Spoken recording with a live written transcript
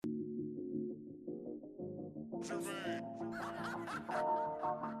Yo,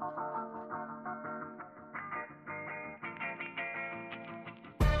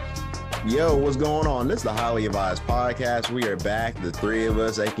 what's going on? This is the Highly Advised Podcast. We are back, the three of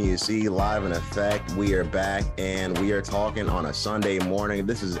us, as you see, live in effect. We are back, and we are talking on a Sunday morning.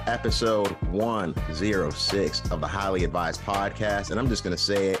 This is episode 106 of the Highly Advised Podcast, and I'm just going to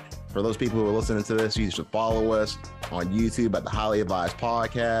say it. For those people who are listening to this, you should follow us on YouTube at the Highly Advised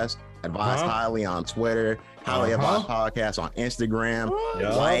Podcast, Advised Highly on Twitter, Highly Advised Podcast on Instagram.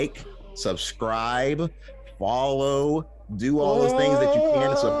 Like, subscribe, follow, do all those things that you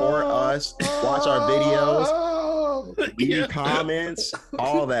can to support us, watch our videos, leave comments,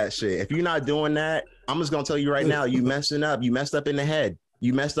 all that shit. If you're not doing that, I'm just gonna tell you right now, you messing up. You messed up in the head.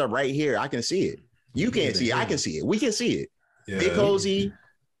 You messed up right here. I can see it. You can't see it. I can see it. We can see it. Yeah. Big Cozy,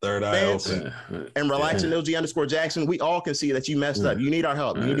 Third Eye Open, and Relaxing OG _Jackson. We all can see that you messed up. You need our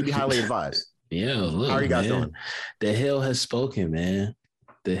help. You need to be highly advised. Yeah, look, how are you guys doing? The hill has spoken, man.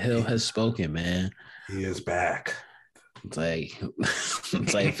 The hill has spoken, man. He is back. It's like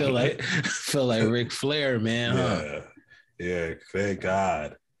feel like Ric Flair, man. Yeah. Thank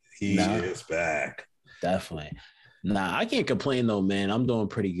God he is back. Definitely. Nah, I can't complain though, man. I'm doing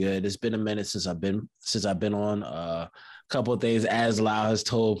pretty good. It's been a minute since I've been on. A couple of things, as Lau has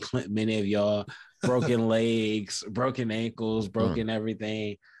told many of y'all, broken legs, broken ankles, broken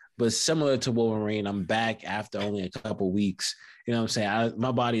everything. But similar to Wolverine, I'm back after only a couple weeks. You know what I'm saying?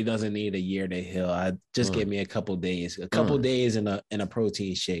 My body doesn't need a year to heal. I just give me a couple days days in a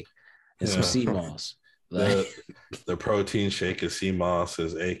protein shake and some sea moss. The protein shake of sea moss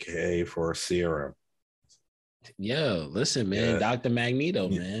is AKA for serum. Yo, listen, man, Dr. Magneto,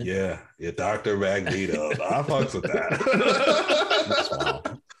 man. Yeah, Dr. Magneto. I fucks with that.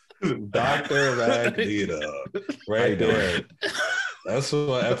 Dr. Magneto, right there. That's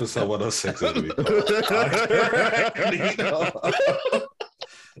what episode 106 is going to be called.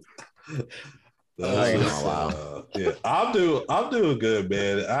 I'm doing good,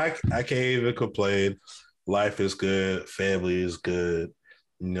 man. I can't even complain. Life is good. Family is good.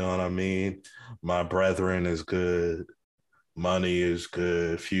 You know what I mean? My brethren is good. Money is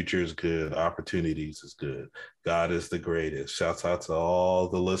good. Future is good. Opportunities is good. God is the greatest. Shouts out to all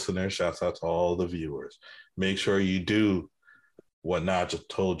the listeners. Shouts out to all the viewers. Make sure you do what Nigel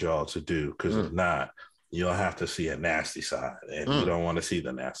told y'all to do, because if not, you'll have to see a nasty side, and you don't want to see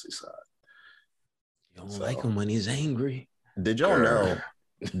the nasty side. You don't like him when he's angry. Did y'all know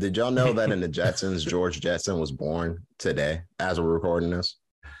that in the Jetsons, George Jetson was born today as we're recording this?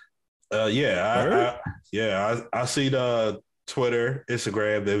 I see the Twitter,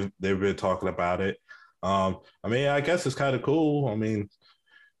 Instagram. They've been talking about it. I mean, I guess it's kind of cool. I mean,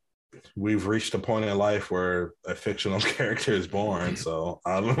 we've reached a point in life where a fictional character is born, so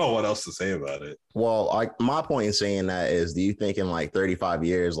I don't know what else to say about it. Well, my point in saying that is, do you think in like 35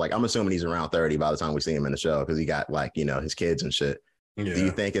 years, like I'm assuming he's around 30 by the time we see him in the show, because he got like, you know, his kids and shit. Yeah. Do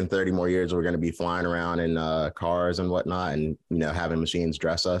you think in 30 more years we're going to be flying around in cars and whatnot, and, you know, having machines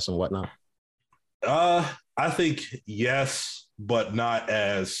dress us and whatnot? I think yes, but not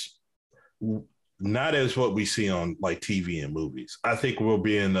as what we see on like TV and movies. I think we'll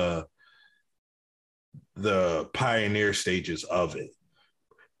be in the pioneer stages of it,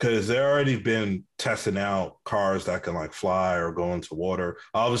 because they're already been testing out cars that can like fly or go into water.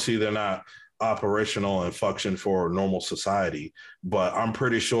 Obviously, they're not operational and function for normal society, but I'm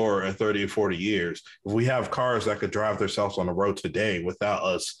pretty sure in 30 or 40 years, if we have cars that could drive themselves on the road today without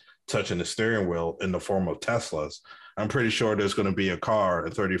us touching the steering wheel in the form of Teslas, I'm pretty sure there's going to be a car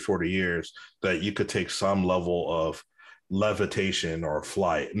in 30, 40 years that you could take some level of levitation or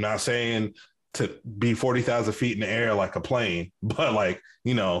flight. I'm not saying to be 40,000 feet in the air like a plane, but like,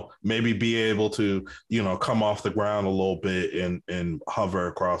 you know, maybe be able to, you know, come off the ground a little bit and hover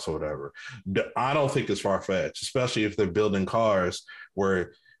across or whatever. I don't think it's far-fetched, especially if they're building cars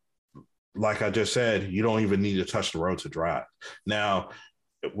where, like I just said, you don't even need to touch the road to drive. Now,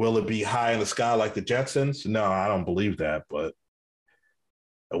 will it be high in the sky like the Jetsons? No, I don't believe that, but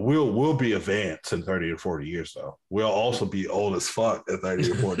we'll be advanced in 30 or 40 years, though. We'll also be old as fuck in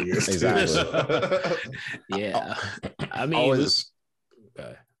 30 or 40 years. Exactly. Yeah. I mean,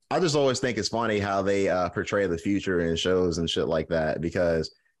 I just always think it's funny how they portray the future in shows and shit like that,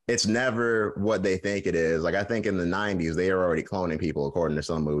 because it's never what they think it is. Like, I think in the 90s, they were already cloning people according to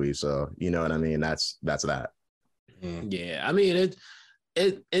some movies. So, you know what I mean? That's that. Yeah. I mean,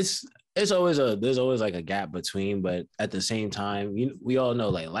 there's always like a gap between, but at the same time, we all know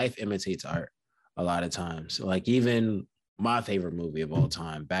like life imitates art a lot of times. Like even my favorite movie of all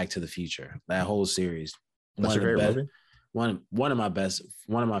time, Back to the Future, that whole series. What's your favorite movie? One of my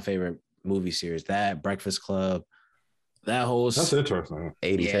favorite movie series. That Breakfast Club, that whole That's interesting.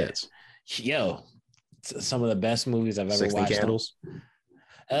 80s hits. Yo, some of the best movies I've ever 16 watched. Candles.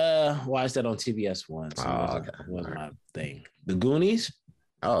 Watched that on TBS once. Okay. Was my thing. The Goonies.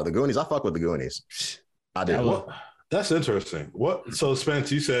 Oh, the Goonies. I fuck with the Goonies. I do. That's interesting. What? So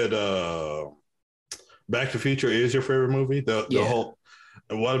Spence, you said Back to the Future is your favorite movie. The whole.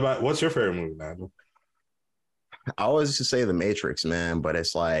 What's your favorite movie, Nigel? I always used to say The Matrix, man, but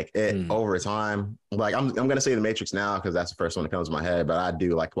it's like over time. Like I'm gonna say The Matrix now because that's the first one that comes to my head. But I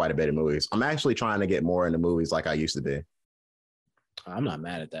do like quite a bit of movies. I'm actually trying to get more into movies like I used to be. I'm not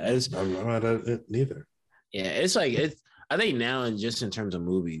mad at that. I'm not mad at it neither. Yeah, it's like I think now, and just in terms of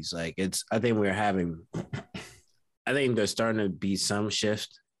movies, like I think there's starting to be some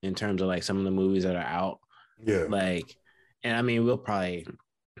shift in terms of like some of the movies that are out. Yeah. Like, and I mean,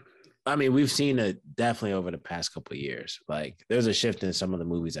 we've seen it definitely over the past couple of years. Like, there's a shift in some of the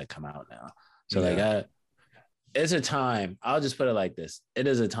movies that come out now. So it's a time. I'll just put it like this: it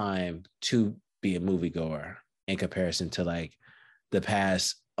is a time to be a moviegoer in comparison to like the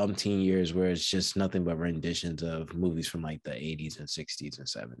past umpteen years where it's just nothing but renditions of movies from like the 80s and 60s and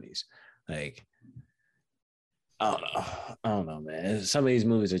 70s. Like, I don't know, man. Some of these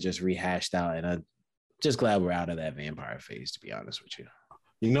movies are just rehashed out, and I'm just glad we're out of that vampire phase, to be honest with you.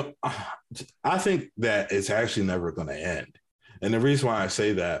 You know, I think that it's actually never going to end. And the reason why I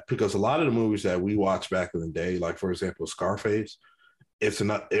say that, because a lot of the movies that we watched back in the day, like, for example, Scarface,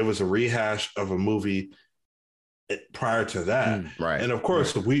 it was a rehash of a movie prior to that. Right. And of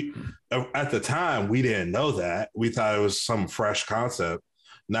course, at the time, we didn't know that. We thought it was some fresh concept,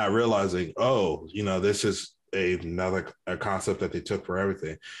 not realizing, this is another concept that they took for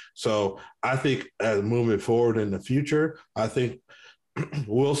everything. So I think as moving forward in the future, I think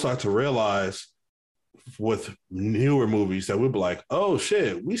we'll start to realize with newer movies that we'll be like, oh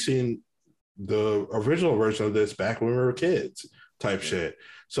shit, we seen the original version of this back when we were kids type shit.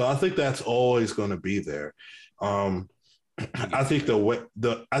 So I think that's always going to be there. I think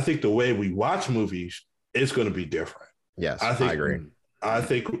the way we watch movies is going to be different. Yes, I agree. I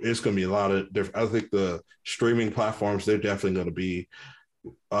think it's going to be a lot of different. I think the streaming platforms, they're definitely going to be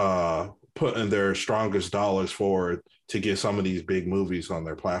putting their strongest dollars forward to get some of these big movies on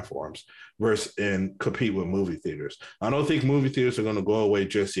their platforms versus and compete with movie theaters. I don't think movie theaters are going to go away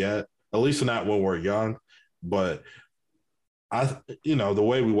just yet, at least not when we're young. But the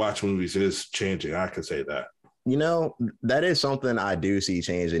way we watch movies is changing. I could say that. That is something I do see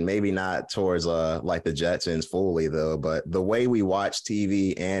changing. Maybe not towards like the Jetsons fully though, but the way we watch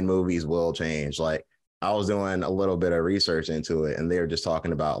TV and movies will change. Like, I was doing a little bit of research into it, and they were just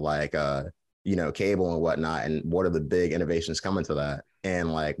talking about like cable and whatnot, and what are the big innovations coming to that.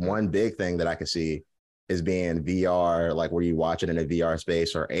 And like one big thing that I could see is being VR, like where you watch it in a VR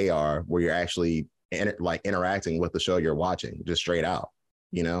space, or AR, where you're actually interacting with the show you're watching, just straight out.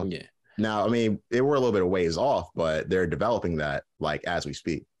 Yeah. Now, I mean, we're a little bit of ways off, but they're developing that like as we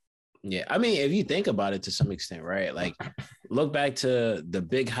speak. Yeah. I mean, if you think about it to some extent, right? Like, look back to the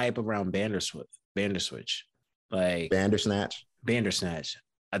big hype around Banderswitch. Like Bandersnatch.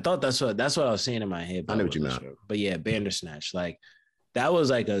 I thought that's what I was saying in my head. I know what you meant. Sure. But yeah, Bandersnatch. Like, that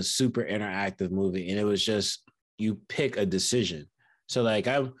was like a super interactive movie, and it was just, you pick a decision. So like,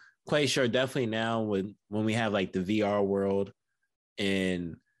 I'm quite sure definitely now when we have like the VR world,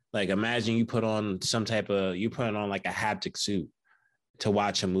 and like, imagine you put on like a haptic suit to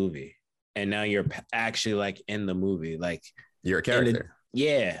watch a movie, and now you're actually like in the movie, like you're a character.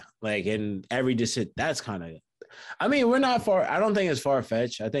 Like in every decision. That's kind of, I mean, we're not far. I don't think it's far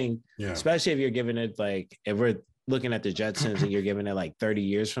fetched. I think, especially if you're giving it like, if we're looking at the Jetsons and you're giving it like 30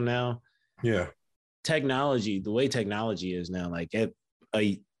 years from now. Yeah. Technology, the way technology is now, like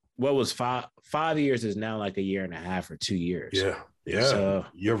what was 5 years is now like a year and a half or 2 years. Yeah. Yeah. So,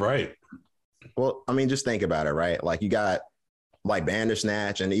 you're right. Well, I mean, just think about it, right? Like, you got like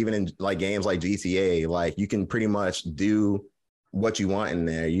Bandersnatch, and even in like games like GTA, like you can pretty much do what you want in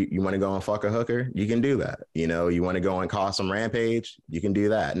there. You want to go and fuck a hooker, you can do that. You want to go and cause some rampage, you can do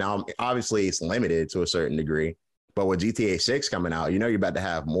that. Now, obviously, it's limited to a certain degree, but with GTA 6 coming out, you're about to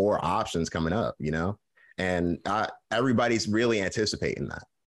have more options coming up, and everybody's really anticipating that.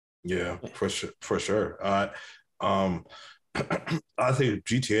 Yeah, for sure. I think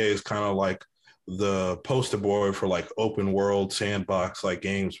GTA is kind of like the poster boy for like open world sandbox like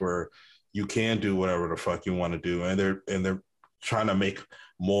games where you can do whatever the fuck you want to do, and they're trying to make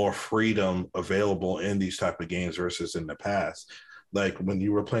more freedom available in these type of games versus in the past. Like when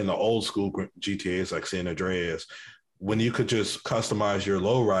you were playing the old school GTAs like San Andreas, when you could just customize your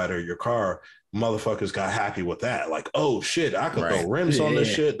lowrider, your car, motherfuckers got happy with that. Like, oh shit, I could throw rims on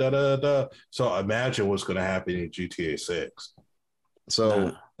this shit. Da da da. So imagine what's going to happen in GTA 6.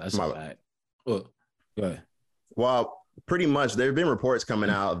 So that's a fact. Well, go ahead. Well, pretty much there have been reports coming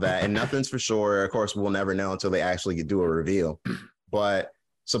out that, and nothing's for sure. Of course, we'll never know until they actually do a reveal. But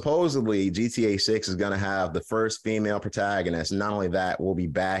supposedly GTA 6 is going to have the first female protagonist. Not only that, we'll be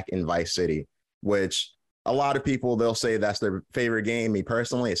back in Vice City, which a lot of people, they'll say that's their favorite game. Me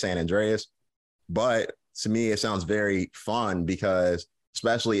personally, it's San Andreas. But to me, it sounds very fun because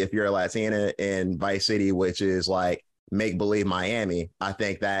especially if you're a Latina in Vice City, which is like make-believe Miami, I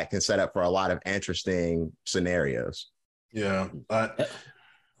think that can set up for a lot of interesting scenarios. Yeah.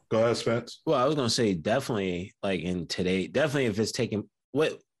 Go ahead, Spence. Well, I was going to say definitely like in today, definitely if it's taking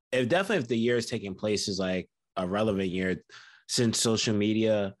if the year is taking place is like a relevant year since social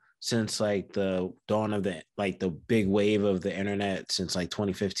media, since like the dawn of the big wave of the internet since like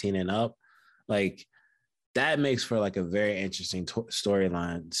 2015 and up, like that makes for like a very interesting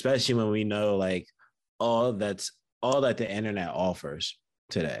storyline, especially when we know like all that the internet offers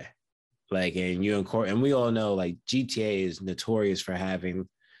today. Like, and we all know like GTA is notorious for having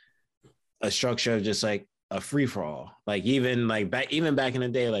a structure of just like a free for all. Like even back in the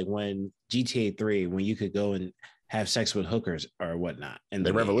day, like when GTA 3, when you could go and have sex with hookers or whatnot, and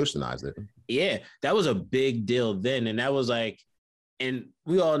they revolutionized it. Yeah, that was a big deal then, and that was like, and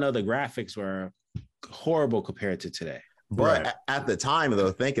we all know the graphics were horrible compared to today. But at the time,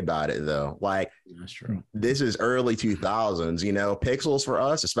 though, think about it, though. Like, that's true. This is early 2000s, pixels for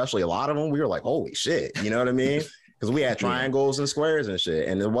us, especially a lot of them, we were like, holy shit. You know what I mean? Because we had triangles and squares and shit.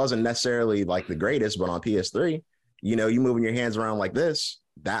 And it wasn't necessarily like the greatest, but on PS3, you moving your hands around like this,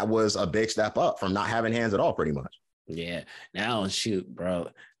 that was a big step up from not having hands at all, pretty much. Yeah. Now, shoot, bro.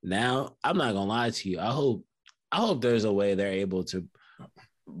 Now, I'm not going to lie to you. I hope there's a way they're able to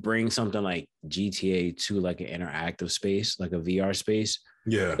bring something like GTA to like an interactive space, like a VR space.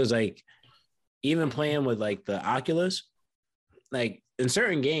 Yeah. Because like even playing with like the Oculus, like in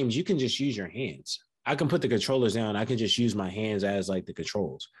certain games, you can just use your hands. I can put the controllers down. I can just use my hands as like the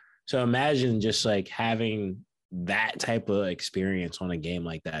controls. So imagine just like having that type of experience on a game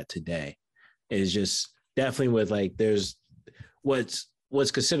like that today is just definitely with like, there's what's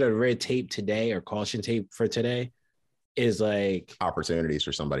considered red tape today or caution tape for today is like opportunities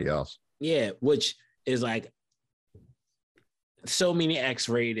for somebody else. Yeah, which is like so many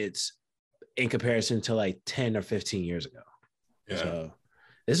X-rated in comparison to like 10 or 15 years ago. Yeah. So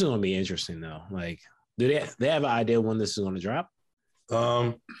this is going to be interesting though. Like, do they have an idea when this is going to drop?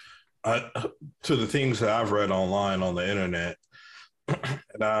 To the things that I've read online on the internet,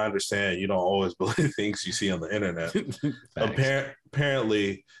 and I understand you don't always believe things you see on the internet.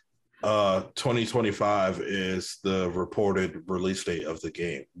 Apparently, 2025 is the reported release date of the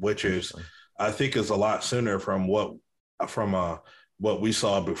game, which is, I think, is a lot sooner from what we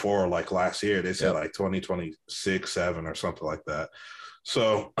saw before, like last year. They said like 2026, 7 or something like that.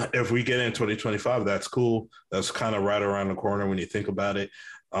 So if we get in 2025, that's cool. That's kind of right around the corner when you think about it.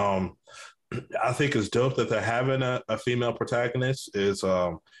 I think it's dope that they're having a female protagonist. Is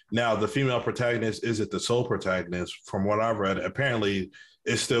now the female protagonist isn't the sole protagonist. From what I've read, apparently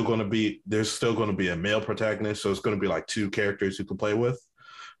there's still going to be a male protagonist. So it's going to be like 2 characters you can play with.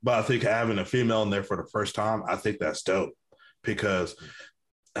 But I think having a female in there for the first time, I think that's dope because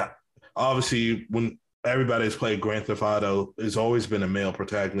obviously when everybody's played Grand Theft Auto, there's always been a male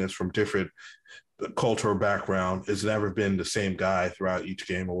protagonist from different cultural background. It's never been the same guy throughout each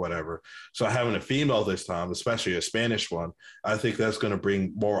game or whatever. So having a female this time, especially a Spanish one, I think that's going to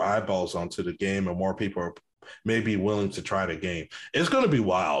bring more eyeballs onto the game and more people are maybe willing to try the game. It's going to be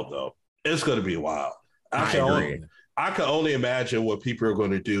wild though. It's going to be wild. I can only imagine what people are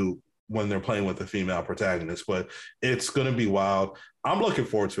going to do when they're playing with a female protagonist, but it's going to be wild. I'm looking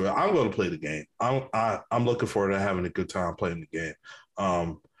forward to it. I'm going to play the game. I'm looking forward to having a good time playing the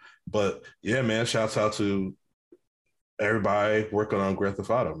game. But yeah, man, shouts out to everybody working on Grand Theft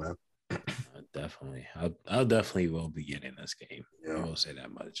Auto, man. Definitely. I'll definitely will be getting this game. Yeah. I will say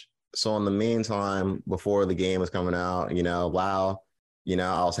that much. So in the meantime, before the game was coming out, Lau,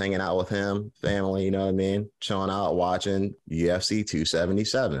 I was hanging out with him, family, you know what I mean? Chilling out, watching UFC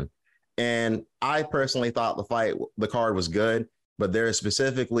 277. And I personally thought the card was good, but there are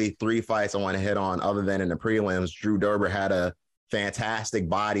specifically 3 fights I want to hit on other than in the prelims. Drew Dober had a fantastic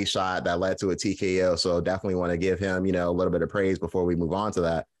body shot that led to a TKO. So definitely want to give him, a little bit of praise before we move on to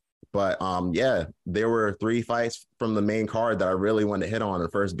that. But there were 3 fights from the main card that I really wanted to hit on. The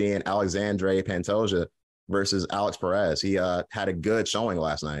first being Alexandre Pantoja versus Alex Perez. He had a good showing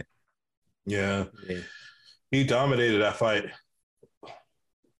last night. Yeah. He dominated that fight.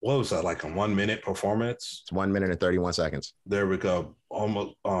 What was that, like a 1 minute performance? It's 1 minute and 31 seconds. There we go.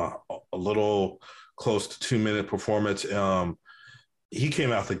 Almost a little close to 2 minute performance. He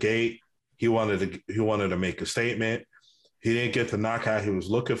came out the gate. He wanted to make a statement. He didn't get the knockout he was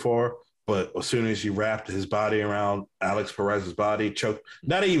looking for, but as soon as he wrapped his body around Alex Perez's body,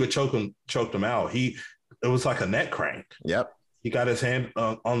 not even choked him out. It was like a neck crank. Yep. He got his hand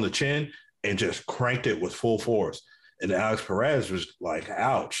on the chin and just cranked it with full force. And Alex Perez was like,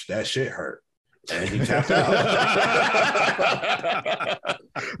 ouch, that shit hurt. And he tapped out.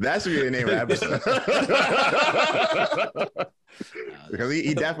 That should be the name of the episode. Because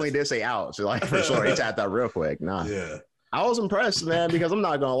he definitely did say ouch. So like, for sure, he tapped out real quick. Nah. Yeah. I was impressed, man, because I'm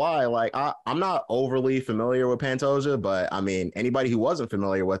not going to lie. Like, I'm not overly familiar with Pantoja, but I mean, anybody who wasn't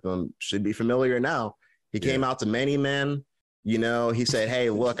familiar with him should be familiar now. He came out to many men. You know, he said,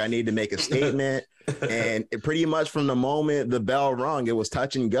 hey, look, I need to make a statement. And pretty much from the moment the bell rung, it was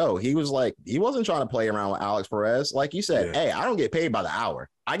touch and go. He was like, he wasn't trying to play around with Alex Perez. Like you said, hey, I don't get paid by the hour.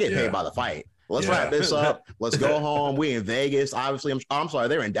 I get paid by the fight. Let's wrap this up. Let's go home. We in Vegas. Obviously, I'm sorry,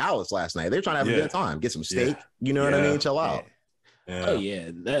 they were in Dallas last night. They're trying to have a good time. Get some steak. You know what I mean? Chill out. Oh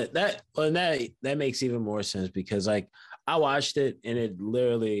yeah, that makes even more sense because like I watched it and it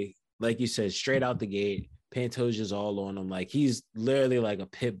literally, like you said, straight out the gate, Pantoja's all on him. Like he's literally like a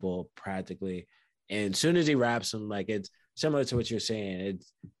pit bull practically. And as soon as he wraps him, like it's similar to what you're saying.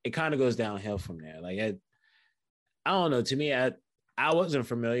 It kind of goes downhill from there. Like I don't know. To me, I wasn't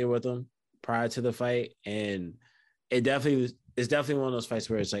familiar with him prior to the fight, and it's definitely one of those fights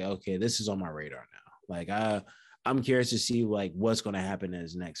where it's like, okay, this is on my radar now. Like I'm curious to see like what's going to happen in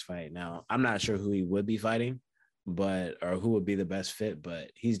his next fight. Now, I'm not sure who he would be fighting, or who would be the best fit,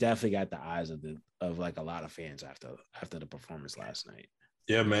 but he's definitely got the eyes of like a lot of fans after the performance last night.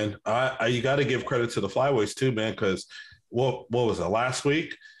 Yeah, man. You got to give credit to the flyweights too, man, because what was it last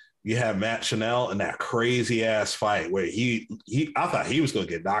week? You had Matt Chanel in that crazy ass fight where I thought he was going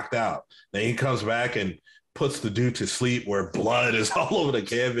to get knocked out. Then he comes back and puts the dude to sleep where blood is all over the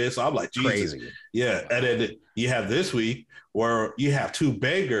canvas. So I'm like, Jesus. Crazy. Yeah. And then you have this week where you have two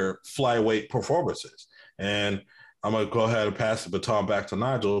banger flyweight performances. And I'm going to go ahead and pass the baton back to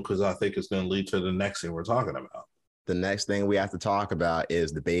Nigel because I think it's going to lead to the next thing we're talking about. The next thing we have to talk about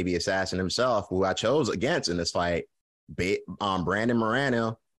is the baby assassin himself, who I chose against in this fight, Brandon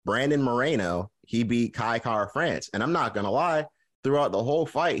Moreno. He beat Kai Kara-France. And I'm not going to lie, throughout the whole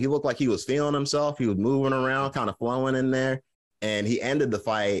fight, he looked like he was feeling himself. He was moving around, kind of flowing in there. And he ended the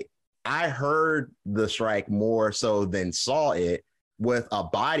fight. I heard the strike more so than saw it with a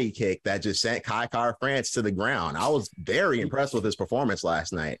body kick that just sent Kai Kara-France to the ground. I was very impressed with his performance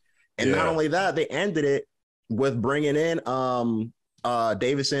last night. And not only that, they ended it with bringing in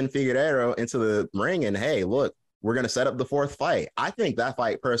Davison Figueiredo into the ring. And hey, look, we're going to set up the fourth fight. I think that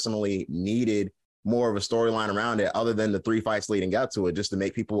fight personally needed more of a storyline around it other than the 3 fights leading up to it, just to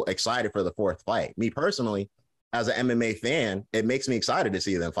make people excited for the fourth fight. Me personally, as an MMA fan, it makes me excited to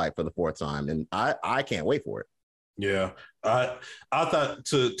see them fight for the fourth time. And I can't wait for it. Yeah. I thought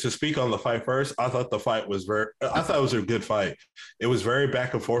to speak on the fight first, I thought it was a good fight. It was very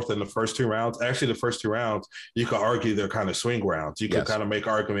back and forth in the first 2 rounds. Actually, the first 2 rounds, you could argue they're kind of swing rounds. You could kind of make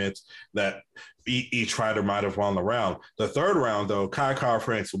arguments that each fighter might have won the round. The third round, though, Kai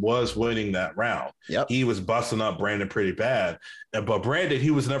Kara-France was winning that round. Yep. He was busting up Brandon pretty bad. But Brandon,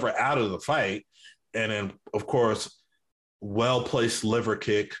 he was never out of the fight. And then, of course, well-placed liver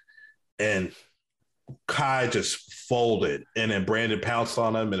kick, and Kai just folded, and then Brandon pounced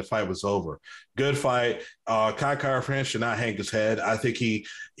on him, and the fight was over. Good fight. Kai Kara-France should not hang his head. I think he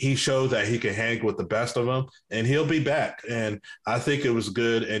showed that he can hang with the best of them, and he'll be back. And I think it was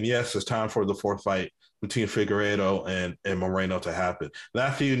good. And yes, it's time for the fourth fight between Figueiredo and Moreno to happen.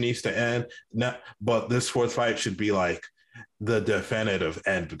 That feud needs to end. But this fourth fight should be like the definitive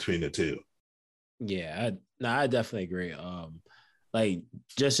end between the two. Yeah, I definitely agree. Like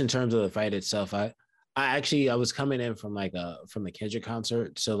just in terms of the fight itself, I was coming in from from the Kendrick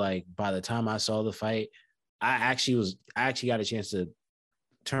concert. So like by the time I saw the fight, I actually got a chance to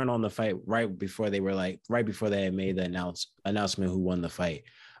turn on the fight right before they had made the announcement who won the fight.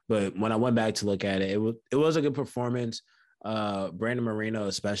 But when I went back to look at it, it was a good performance. Brandon Moreno,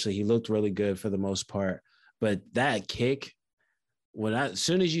 especially, he looked really good for the most part. But that kick, as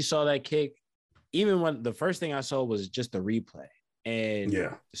soon as you saw that kick, even when the first thing I saw was just the replay. And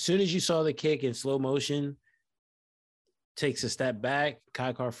as soon as you saw the kick in slow motion, takes a step back,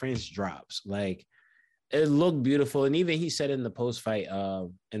 Kai Kara-France drops. Like it looked beautiful. And even he said in the post-fight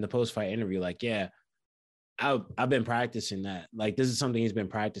interview, like, yeah, I've been practicing that. Like this is something he's been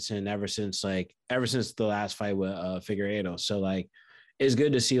practicing ever since the last fight with Figueiredo. So like it's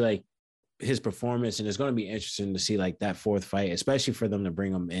good to see like his performance, and it's going to be interesting to see like that fourth fight, especially for them to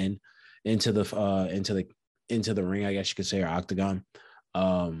bring him into the ring, I guess you could say, or octagon.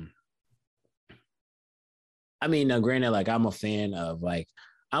 I mean, now granted, like I'm a fan of like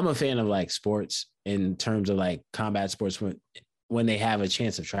sports in terms of like combat sports when they have a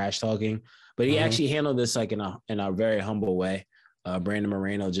chance of trash talking. But he actually handled this like in a very humble way. Brandon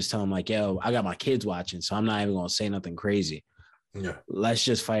Moreno just tell him like, yo, I got my kids watching, so I'm not even gonna say nothing crazy. Yeah. Let's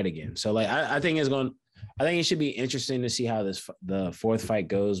just fight again. So like I think it should be interesting to see how the fourth fight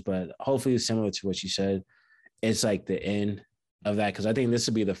goes, but hopefully similar to what you said, it's like the end of that, because I think this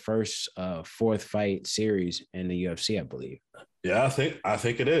would be the first fourth fight series in the UFC, I believe. Yeah, I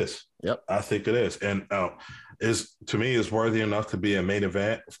think it is. Yep, I think it is, and to me is worthy enough to be a main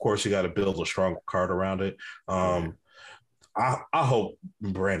event. Of course, you got to build a strong card around it. I hope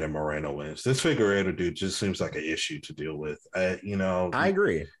Brandon Moreno wins. This Figueiredo dude just seems like an issue to deal with. I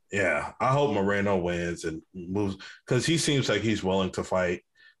agree. Yeah, I hope Moreno wins and moves, because he seems like he's willing to fight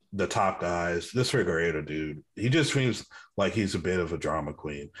the top guys. This Figueiredo dude, he just seems like he's a bit of a drama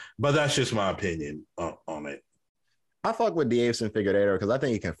queen. But that's just my opinion on it. I fuck with Deiveson Figueiredo because I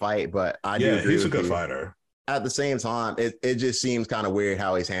think he can fight, but I do agree he's a with good you. fighter. At the same time, it just seems kind of weird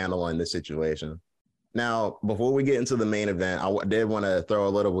how he's handling this situation. Now, before we get into the main event, I did want to throw a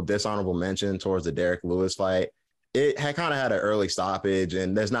little dishonorable mention towards the Derek Lewis fight. It had kind of had an early stoppage,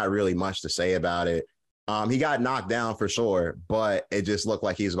 and there's not really much to say about it. He got knocked down for sure, but it just looked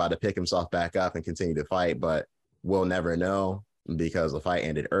like he was about to pick himself back up and continue to fight, but we'll never know because the fight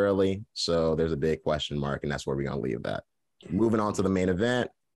ended early. So there's a big question mark, and that's where we're going to leave that. Moving on to the main event,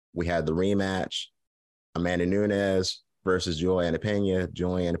 we had the rematch, Amanda Nunes versus Juliana Pena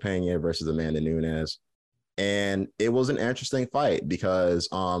versus Amanda Nunes. And it was an interesting fight because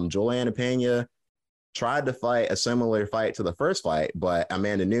Juliana Pena tried to fight a similar fight to the first fight, but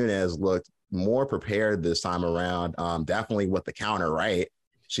Amanda Nunes looked more prepared this time around, definitely with the counter right.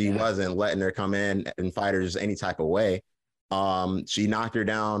 She wasn't letting her come in and fight her just any type of way. She knocked her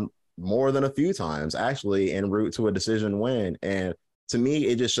down more than a few times, actually, en route to a decision win. And to me,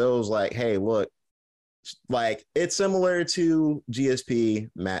 it just shows like, hey, look, like it's similar to GSP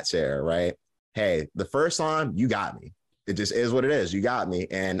Matt Serra, right? Hey, the first time you got me. It just is what it is. You got me.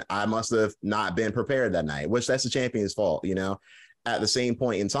 And I must have not been prepared that night, which that's the champion's fault, you know? At the same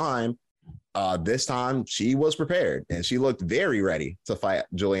point in time, this time she was prepared and she looked very ready to fight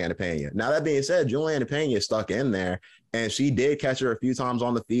Juliana Pena. Now, that being said, Juliana Pena stuck in there and she did catch her a few times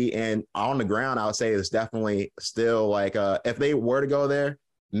on the feet and on the ground. I would say it's definitely still like if they were to go there,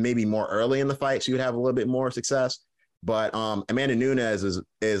 maybe more early in the fight, she would have a little bit more success. But Amanda Nunes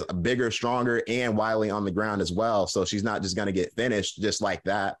is bigger, stronger, and wily on the ground as well. So she's not just going to get finished just like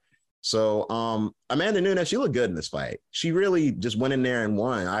that. So Amanda Nunes, she looked good in this fight. She really just went in there and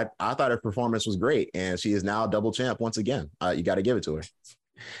won. I thought her performance was great, and she is now double champ once again. You got to give it to her.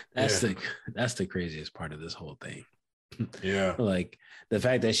 That's the craziest part of this whole thing. Yeah. Like the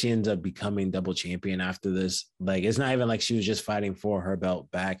fact that she ends up becoming double champion after this, like it's not even like she was just fighting for her belt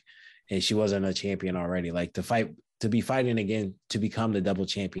back and she wasn't a champion already. Like to be fighting again to become the double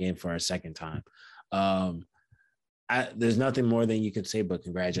champion for a second time. There's nothing more than you could say but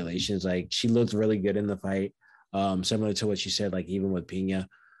congratulations. Like she looked really good in the fight. Similar to what you said, like even with Pena,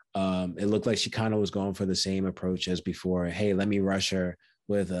 it looked like she kind of was going for the same approach as before. Hey, let me rush her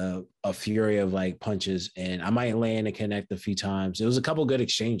with a fury of like punches, and I might land and connect a few times. There was a couple good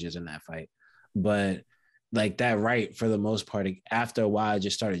exchanges in that fight, but like that right for the most part, after a while, I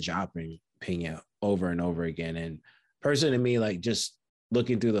just started dropping Pena over and over again. And personally, to me, like just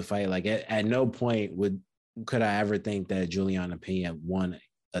looking through the fight, like at no point could I ever think that Juliana Pena won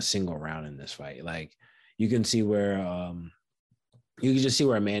a single round in this fight. Like you can see where you can just see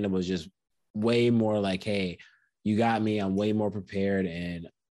where Amanda was just way more like, hey, you got me. I'm way more prepared and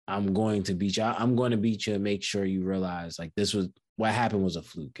I'm going to beat you. I'm going to beat you and make sure you realize like this was what happened was a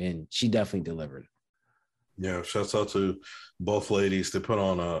fluke. And she definitely delivered. Yeah. Shouts out to both ladies. They put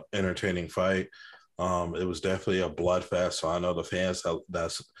on an entertaining fight. It was definitely a bloodfest. So I know the fans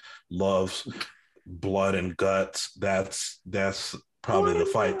that loves blood and guts. That's probably the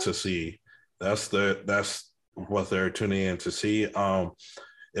fight to see. That's what they're tuning in to see.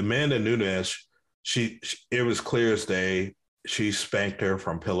 Amanda Nunes, it was clear as day. She spanked her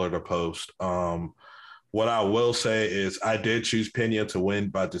from pillar to post. What I will say is I did choose Pena to win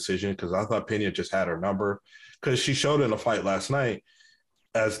by decision because I thought Pena just had her number, because she showed in the fight last night,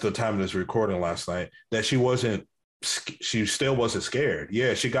 as the time of this recording last night, that she still wasn't scared.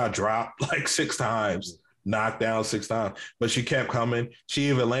 Yeah, she got dropped like 6 times, knocked down 6 times, but she kept coming. She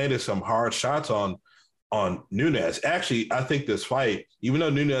even landed some hard shots on Nunes. Actually, I think this fight, even though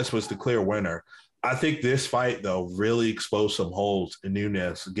Nunes was the clear winner, I think this fight though really exposed some holes in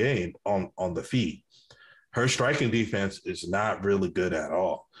Nunes' game on the feet. Her striking defense is not really good at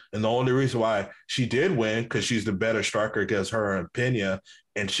all. And the only reason why she did win, because she's the better striker against her and Pena,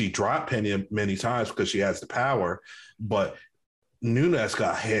 and she dropped Pena many times because she has the power. But Nunes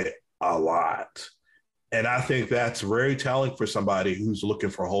got hit a lot. And I think that's very telling for somebody who's looking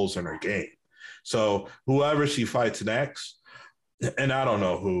for holes in her game. So whoever she fights next, and I don't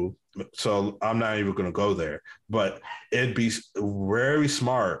know who, so I'm not even going to go there, but it'd be very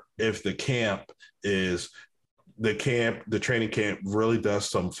smart if the training camp really does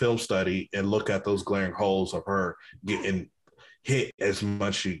some film study and look at those glaring holes of her getting hit as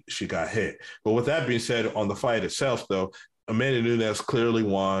much she got hit. But with that being said, on the fight itself, though, Amanda Nunes clearly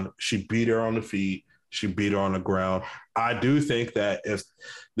won. She beat her on the feet. She beat her on the ground. I do think that if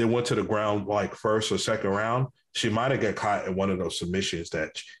they went to the ground like first or second round, she might have got caught in one of those submissions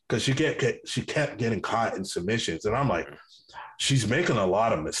because she kept getting caught in submissions. And I'm like, she's making a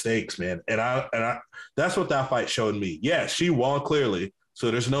lot of mistakes, man. And I that's what that fight showed me. Yeah, she won clearly, so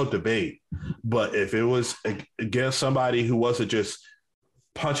there's no debate. But if it was against somebody who wasn't just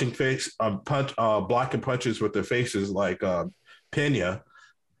blocking punches with their faces like Pena,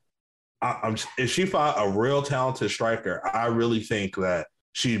 if she fought a real talented striker, I really think that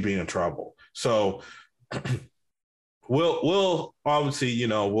she'd be in trouble. So we'll obviously,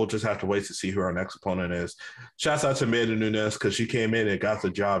 we'll just have to wait to see who our next opponent is. Shouts out to Amanda Nunes because she came in and got the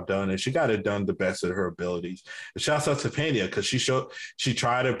job done, and she got it done the best of her abilities. And shouts out to Pena because she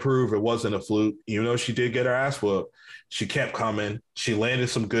tried to prove it wasn't a fluke. Even though she did get her ass whooped, she kept coming. She landed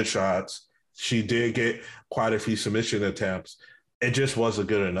some good shots. She did get quite a few submission attempts. It just wasn't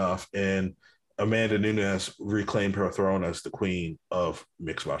good enough. And Amanda Nunes reclaimed her throne as the queen of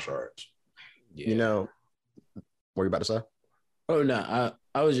mixed martial arts. Yeah. What are you about to say? Oh, no,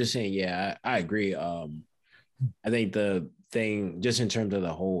 I was just saying, yeah, I agree. I think the thing, just in terms of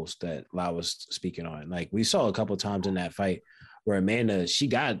the holes that Lau was speaking on, like we saw a couple of times in that fight where Amanda, she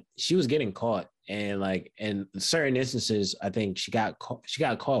was getting caught. And like in certain instances, I think she got caught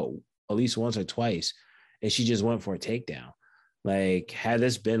at least once or twice, and she just went for a takedown. Like, had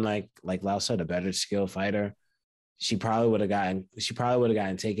this been like Lau said, a better skill fighter, she probably would have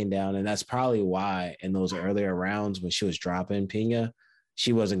gotten taken down. And that's probably why in those earlier rounds when she was dropping Pena,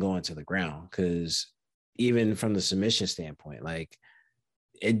 she wasn't going to the ground. Because even from the submission standpoint, like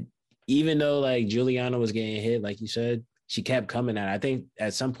even though like Juliana was getting hit, like you said, she kept coming at. I think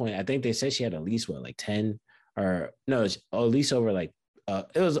at some point, I think they said she had at least 10 or no, at least over it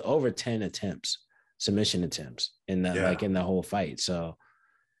was over 10 submission attempts in the whole fight. So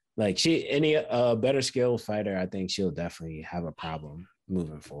like any better skilled fighter, I think she'll definitely have a problem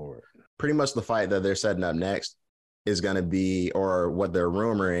moving forward. Pretty much the fight that they're setting up next is going to be, or what they're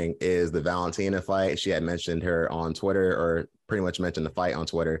rumoring is the Valentina fight. She had mentioned her on Twitter, or pretty much mentioned the fight on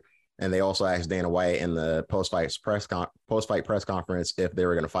Twitter. And they also asked Dana White in the post-fight press conference if they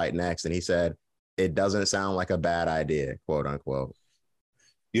were going to fight next. And he said, it doesn't sound like a bad idea, quote unquote.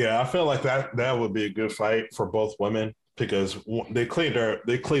 Yeah, I feel like that would be a good fight for both women because they cleared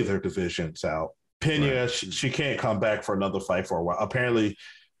their divisions out. Pena, right. She can't come back for another fight for a while. Apparently,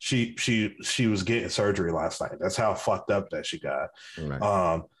 she was getting surgery last night. That's how fucked up that she got.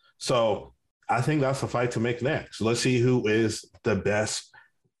 Right. So I think that's the fight to make next. Let's see who is the best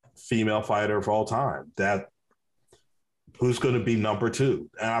female fighter of all time. Who's going to be number 2?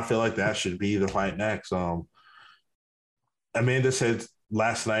 And I feel like that should be the fight next. Amanda said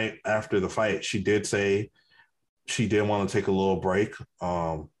last night after the fight, she did say she did want to take a little break.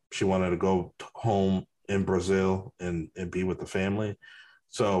 She wanted to go home in Brazil and be with the family.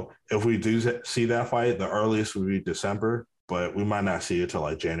 So if we do see that fight, the earliest would be December, but we might not see it till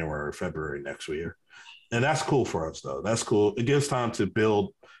like January or February next year. And that's cool for us, though. That's cool. It gives time to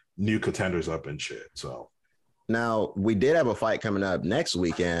build new contenders up and shit. So now we did have a fight coming up next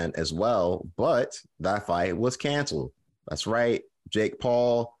weekend as well, but that fight was canceled. That's right. Jake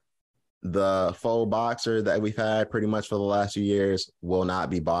Paul, the faux boxer that we've had pretty much for the last few years, will not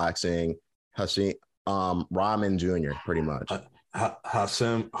be boxing Rahman Jr. pretty much.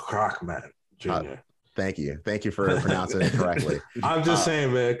 Hassan Rahman Jr. Thank you for pronouncing it correctly. I'm just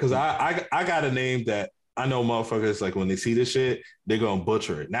saying, man, because I got a name that I know motherfuckers, like, when they see this shit, they're going to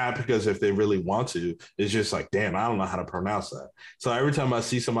butcher it. Not because if they really want to, it's just like, damn, I don't know how to pronounce that. So every time I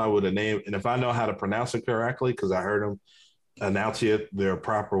see somebody with a name, and if I know how to pronounce it correctly, because I heard them announce it their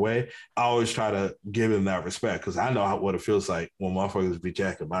proper way, I always try to give them that respect because I know what it feels like when motherfuckers be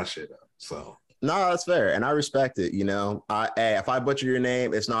jacking my shit up. So No, that's fair, and I respect it. If I butcher your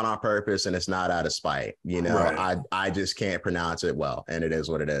name, it's not on purpose and it's not out of spite. Right. I just can't pronounce it well, and it is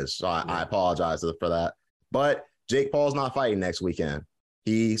what it is. So I Yeah. apologize for that. But Jake Paul's not fighting next weekend.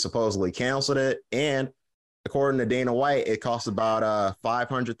 He supposedly canceled it, and according to Dana White, it cost about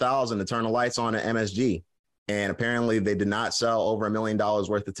 $500,000 to turn the lights on at MSG, and apparently they did not sell over $1 million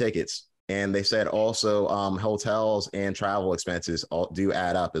worth of tickets. And they said also hotels and travel expenses do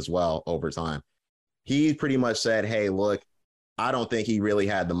add up as well over time. He pretty much said, hey, look, I don't think he really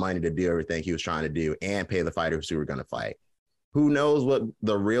had the money to do everything he was trying to do and pay the fighters who were going to fight. Who knows what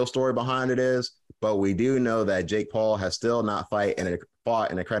the real story behind it is, but we do know that Jake Paul has still not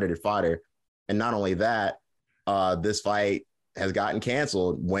fought an accredited fighter. And not only that, this fight has gotten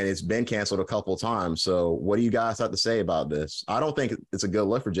canceled when it's been canceled a couple of times. So what do you guys have to say about this? I don't think it's a good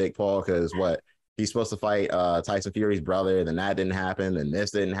look for Jake Paul because he's supposed to fight Tyson Fury's brother, then that didn't happen, then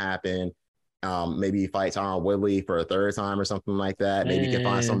this didn't happen. Maybe he fights Tyron Woodley for a third time or something like that. Maybe he can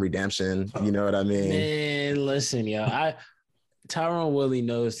find some redemption. You know what I mean? Man, listen, yo, Tyron Woodley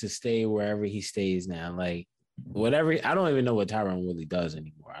knows to stay wherever he stays now. Like whatever, I don't even know what Tyron Woodley does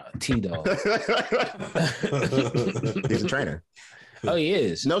anymore. T-Dog. He's a trainer. Oh, he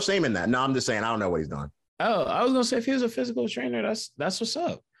is. No shame in that. No, I'm just saying I don't know what he's doing. Oh, I was gonna say if he was a physical trainer, that's what's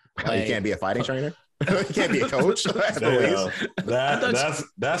up. Like, he can't be a fighting trainer. He can't be a coach. That's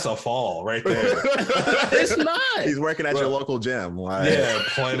a fall right there. It's not. He's working at your local gym. Yeah,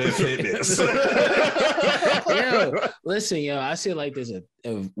 Planet Fitness. Listen, I see it like this: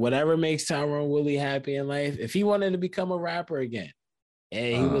 if whatever makes Tyron Woodley happy in life, if he wanted to become a rapper again,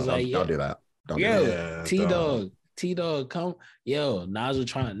 and he was like, "Don't do that." Don't do that. T-Dog, come, Nigel and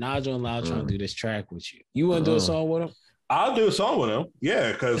Lyle trying to do this track with you. You want to do a song with him? I'll do a song with him.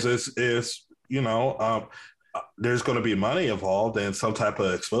 Yeah, because it's there's going to be money involved and some type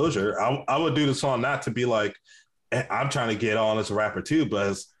of exposure. I would do the song not to be like, I'm trying to get on as a rapper too,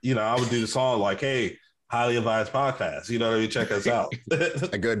 but I would do the song like, hey, highly advised podcast. Check us out.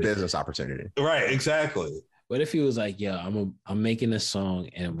 A good business opportunity. Right, exactly. What if he was like, I'm making this song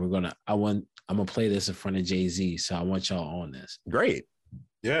and I'm gonna play this in front of Jay-Z, so I want y'all on this. Great.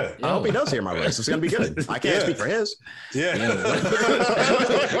 Yeah. I hope he does hear my voice. It's gonna be good. I can't speak for his. Yeah.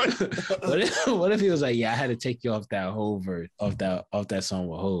 What if he was like, I had to take you off that whole off that song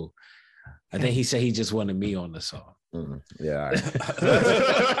with Hov. I think he said he just wanted me on the song. Yeah.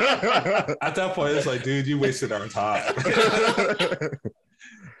 At that point, it's like, dude, you wasted our time.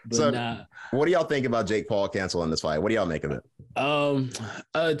 What do y'all think about Jake Paul canceling this fight? What do y'all make of it?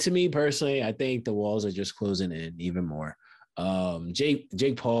 To me personally, I think the walls are just closing in even more.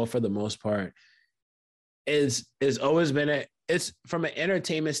 Jake Paul, for the most part, is always been it's from an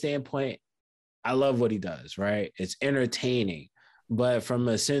entertainment standpoint. I love what he does, right? It's entertaining, but from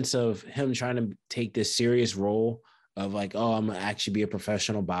a sense of him trying to take this serious role of like, I'm gonna actually be a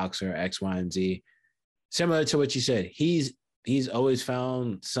professional boxer, X, Y, and Z. Similar to what you said, he's always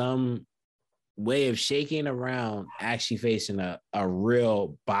found some way of shaking around actually facing a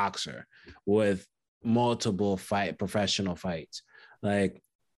real boxer with multiple professional fights. Like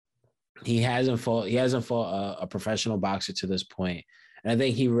he hasn't fought a professional boxer to this point. And I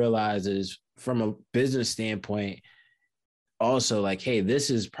think he realizes from a business standpoint also like, hey,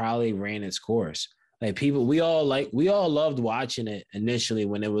 this is probably ran its course. Like we all loved watching it initially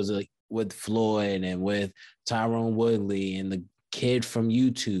when it was like with Floyd and with Tyron Woodley and the kid from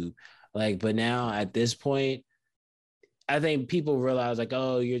YouTube. Like, but now at this point, I think people realize like,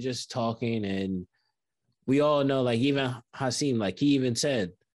 oh, you're just talking. And we all know, like even Hasim, like he even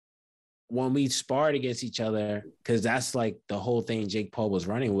said when we sparred against each other, because that's like the whole thing Jake Paul was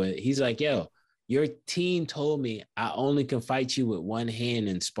running with. He's like, yo, your team told me I only can fight you with one hand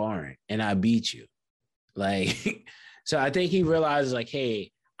in sparring and I beat you. Like, so I think he realizes like,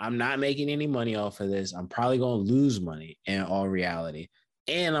 hey, I'm not making any money off of this. I'm probably going to lose money in all reality.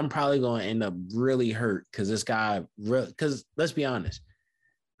 And I'm probably going to end up really hurt because this guy, because let's be honest,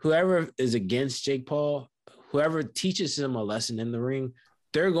 whoever is against Jake Paul, whoever teaches him a lesson in the ring,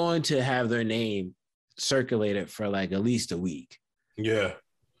 they're going to have their name circulated for like at least a week. Yeah.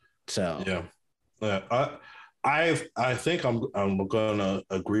 So yeah. I think I'm going to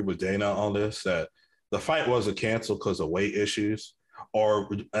agree with Dana on this, that the fight wasn't canceled because of weight issues. Or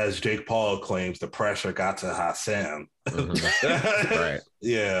as Jake Paul claims, the pressure got to Hassan. Mm-hmm. Right.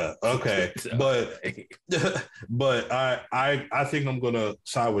 Yeah. Okay. But I think I'm gonna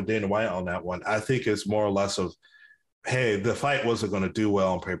side with Dana White on that one. I think it's more or less of, hey, the fight wasn't gonna do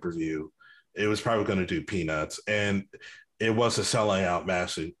well on pay-per-view. It was probably gonna do peanuts, and it was a selling out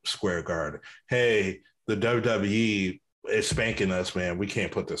Madison Square Garden. Hey, the WWE is spanking us, man. We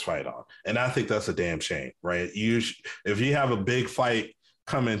can't put this fight on. And I think that's a damn shame, right? If you have a big fight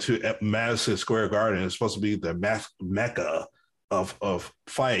coming to Madison Square Garden, it's supposed to be the mecca of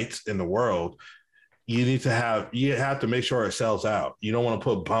fights in the world. You have to make sure it sells out. You don't want to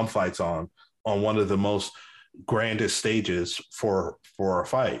put bum fights on one of the most grandest stages for a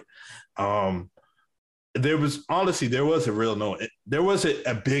fight. There was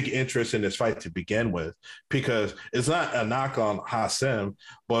a big interest in this fight to begin with, because it's not a knock on Hasem,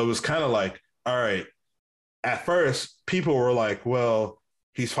 but it was kind of like, all right, at first people were like, well,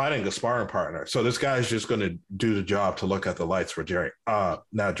 he's fighting a sparring partner, so this guy's just going to do the job to look at the lights for Jake.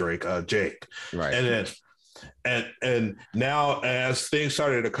 Right. And now as things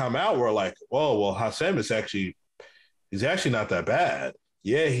started to come out, we're like, oh, well, Hasem he's actually not that bad.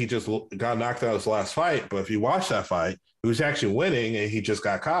 Yeah, he just got knocked out his last fight, but if you watch that fight, he was actually winning and he just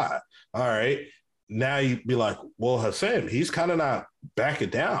got caught. All right. Now you'd be like, well, Hassan, he's kind of not backing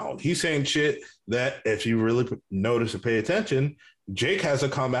down. He's saying shit that, if you really notice and pay attention, Jake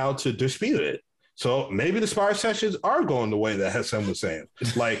hasn't come out to dispute it. So maybe the spar sessions are going the way that Hassan was saying.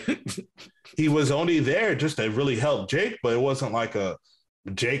 Like, he was only there just to really help Jake, but it wasn't like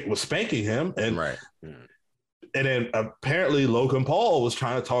Jake was spanking him. And right. And then apparently Logan Paul was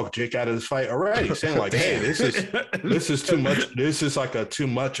trying to talk Jake out of this fight already, saying like, "Hey, this is too much. This is like too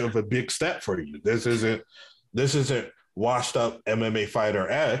much of a big step for you. This isn't washed up MMA fighter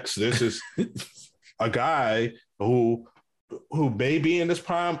X. This is a guy who may be in his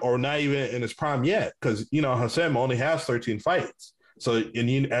prime or not even in his prime yet, because Hassan only has 13 fights. So,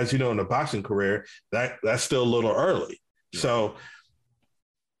 and as you know, in a boxing career, that's still a little early. Yeah.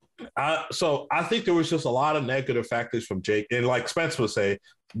 So I think there was just a lot of negative factors from Jake. And like Spence would say,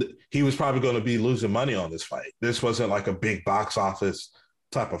 he was probably going to be losing money on this fight. This wasn't like a big box office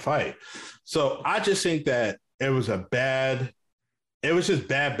type of fight. So I just think that it was just bad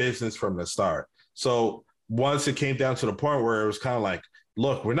business from the start. So once it came down to the point where it was kind of like,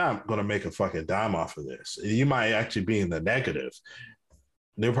 look, we're not going to make a fucking dime off of this. You might actually be in the negative.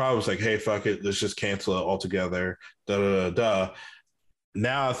 They probably was like, hey, fuck it. Let's just cancel it altogether.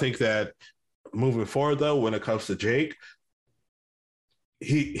 Now I think that moving forward, though, when it comes to Jake,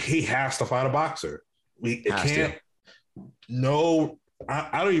 he has to fight a boxer. I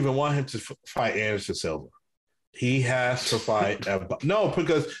don't even want him to fight Anderson Silva. He has to fight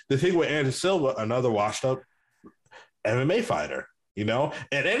because the thing with Anderson Silva, another washed up MMA fighter, and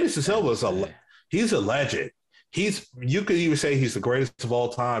Anderson Silva he's a legend. You could even say he's the greatest of all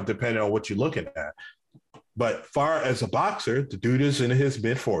time, depending on what you're looking at. But far as a boxer, the dude is in his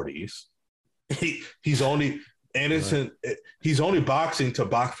mid-40s. He's only boxing to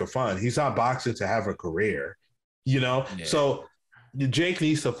box for fun. He's not boxing to have a career, Yeah. So Jake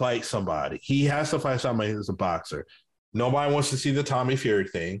needs to fight somebody. He has to fight somebody who's a boxer. Nobody wants to see the Tommy Fury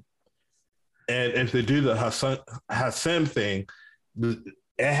thing. And if they do the Hassan thing,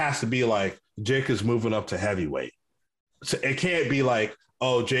 it has to be like Jake is moving up to heavyweight. So it can't be like,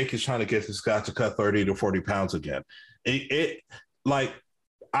 oh, Jake is trying to get this guy to cut 30 to 40 pounds again. Like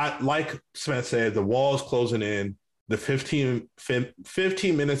Smith said, the wall is closing in. The 15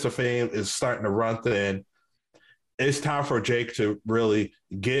 minutes of fame is starting to run thin. It's time for Jake to really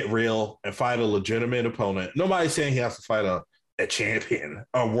get real and fight a legitimate opponent. Nobody's saying he has to fight a champion,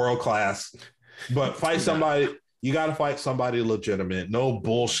 a world class, but fight somebody. You got to fight somebody legitimate. No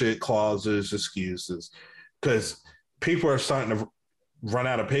bullshit clauses, excuses, because people are starting to run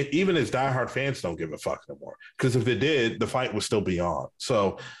out of pay. Even his diehard fans don't give a fuck no more. Because if it did, the fight would still be on.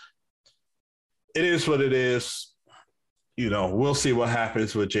 So it is what it is. We'll see what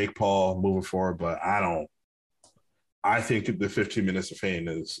happens with Jake Paul moving forward. But I think the 15 minutes of fame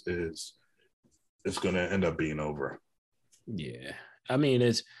is going to end up being over. Yeah, I mean,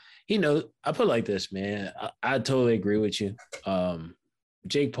 I put it like this, man. I totally agree with you.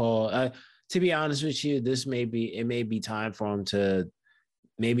 Jake Paul. To be honest with you, it may be time for him to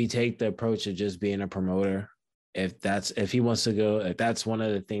maybe take the approach of just being a promoter. If he wants to go, if that's one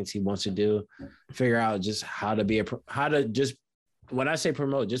of the things he wants to do, figure out just when I say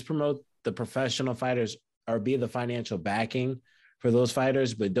promote, just promote the professional fighters or be the financial backing for those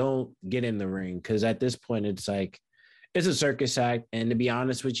fighters, but don't get in the ring. Because at this point, it's like, it's a circus act. And to be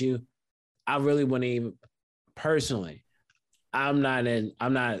honest with you, I really wouldn't even personally, I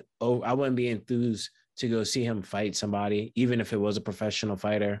wouldn't be enthused to go see him fight somebody, even if it was a professional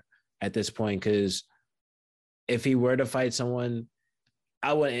fighter at this point. Because if he were to fight someone,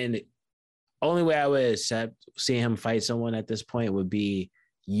 only way I would accept seeing him fight someone at this point would be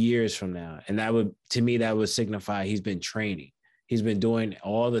years from now. And that would signify he's been training. He's been doing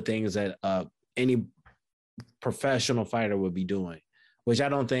all the things that any professional fighter would be doing, which I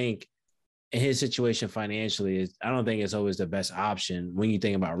don't think in his situation financially I don't think it's always the best option when you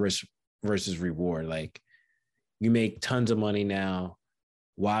think about risk versus reward. Like, you make tons of money now.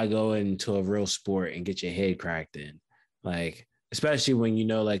 Why go into a real sport and get your head cracked in? Like, especially when you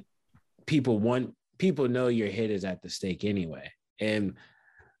know, like, people know your head is at the stake anyway. And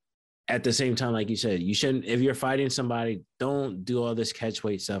at the same time, like you said, you shouldn't, if you're fighting somebody, don't do all this catch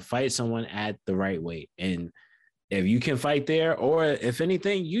weight stuff. Fight someone at the right weight. And if you can fight there, or if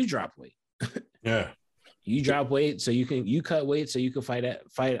anything, you drop weight. Yeah. You drop weight so you cut weight so you can fight a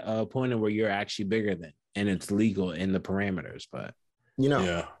opponent where you're actually bigger than, and it's legal in the parameters. But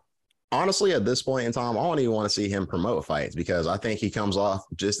honestly, at this point in time, I don't even want to see him promote fights, because I think he comes off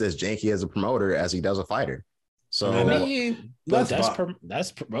just as janky as a promoter as he does a fighter. So I mean, that's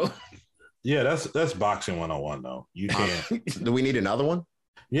promote. Yeah, that's boxing 101 though. You can't. Do we need another one?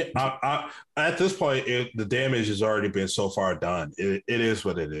 Yeah, I at this point, the damage has already been so far done. It is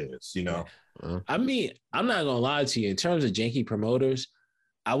what it is, you know. I mean, I'm not gonna lie to you. In terms of janky promoters,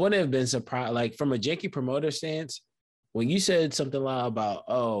 I wouldn't have been surprised. Like, from a janky promoter stance, when you said something about,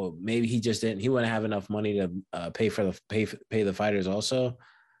 oh, maybe he wouldn't have enough money to pay the fighters also.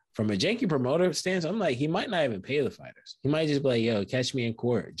 From a janky promoter stance, I'm like, he might not even pay the fighters. He might just be like, yo, catch me in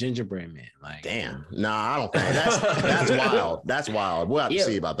court, gingerbread man. Like, damn. Nah, I don't think that's wild. That's wild. We'll have to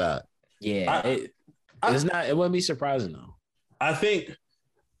see about that. Yeah. It wouldn't be surprising though. I think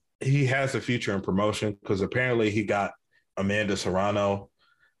he has a future in promotion, because apparently he got Amanda Serrano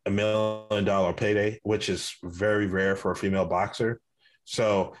 $1 million payday, which is very rare for a female boxer.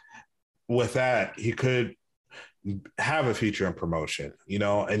 So with that, he could have a future in promotion, you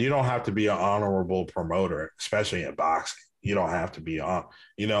know, and you don't have to be an honorable promoter, especially in boxing. You don't have to be on,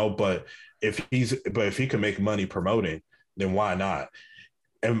 you know, but if he can make money promoting, then why not?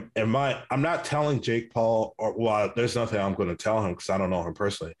 And I'm not telling Jake Paul, there's nothing I'm going to tell him because I don't know him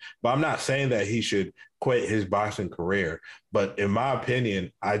personally, but I'm not saying that he should quit his boxing career. But in my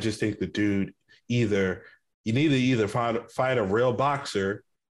opinion, I just think the dude you need to either fight a real boxer,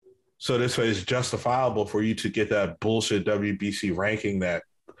 so this way it's justifiable for you to get that bullshit WBC ranking that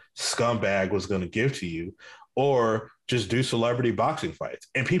scumbag was going to give to you, or just do celebrity boxing fights.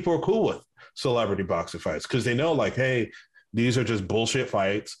 And people are cool with celebrity boxing fights because they know, like, hey, these are just bullshit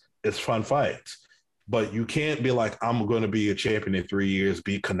fights. It's fun fights. But you can't be like, I'm going to be a champion in 3 years,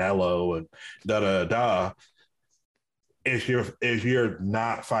 beat Canelo and da-da-da, if you're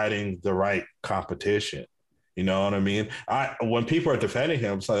not fighting the right competition. You know what I mean? When people are defending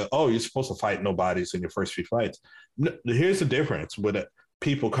him, it's like, oh, you're supposed to fight nobodies in your first few fights. Here's the difference with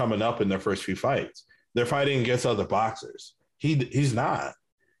people coming up in their first few fights. They're fighting against other boxers. He's not.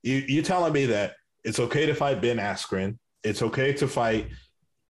 You're telling me that it's okay to fight Ben Askren. It's okay to fight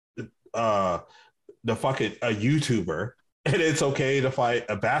a YouTuber, and it's okay to fight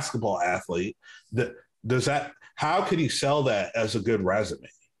a basketball athlete. How could he sell that as a good resume?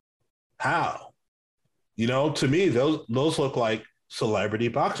 How? You know, to me, those look like celebrity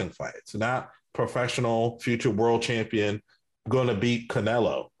boxing fights, not professional future world champion going to beat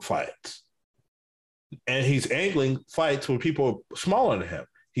Canelo fights. And he's angling fights with people smaller than him.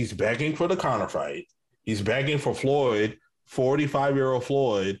 He's begging for the Conor fight. He's begging for Floyd, 45-year-old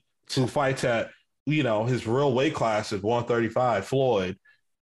Floyd, who fights at, you know, his real weight class is 135, Floyd.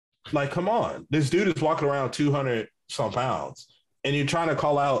 Like, come on. This dude is walking around 200 some pounds, and you're trying to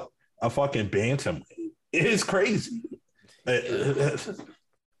call out a fucking bantamweight. It is crazy.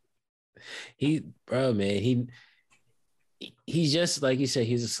 He's just, like you said,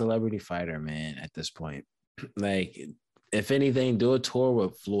 he's a celebrity fighter, man, at this point. Like, if anything, do a tour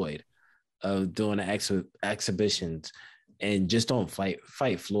with Floyd of doing exhibitions, and just don't fight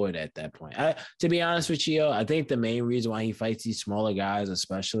Floyd at that point. To be honest with you, I think the main reason why he fights these smaller guys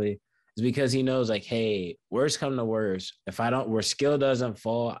especially is because he knows, like, hey, worst come to worst, where skill doesn't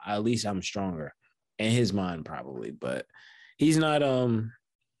fall, at least I'm stronger. In his mind, probably. But he's not, I don't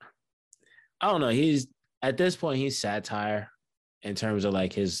know. He's, at this point, he's satire in terms of,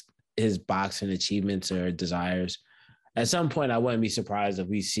 like, his boxing achievements or desires. At some point, I wouldn't be surprised if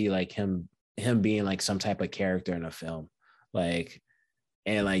we see, like, him being, like, some type of character in a film, like,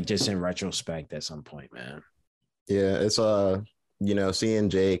 and, like, just in retrospect at some point, man. Yeah, it's you know,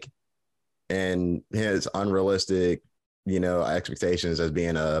 seeing Jake and his unrealistic, you know, expectations as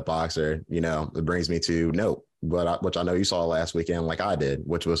being a boxer, you know, it brings me to Nope, which I know you saw last weekend, like I did,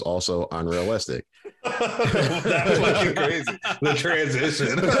 which was also unrealistic. That's fucking crazy. The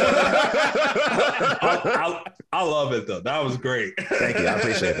transition. I love it though. That was great. Thank you. I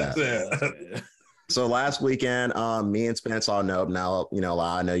appreciate that. Yeah. So last weekend, me and Spence saw Nope. Now,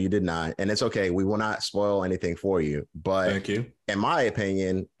 I know you did not, and it's okay. We will not spoil anything for you. But Thank you. in my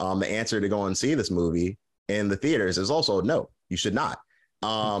opinion, the answer to go and see this movie in the theaters is also no. You should not.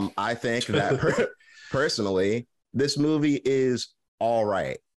 I think that personally, this movie is all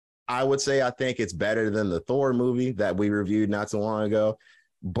right. I would say I think it's better than the Thor movie that we reviewed not too long ago.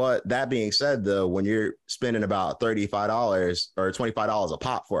 But that being said, though, when you're spending about $35 or $25 a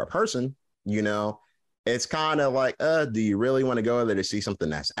pop for a person, it's kind of like, do you really want to go there to see something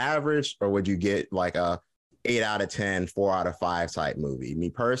that's average, or would you get like a 8 out of 10, 4 out of 5 type movie? Me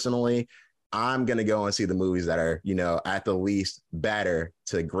personally, I'm going to go and see the movies that are, at the least better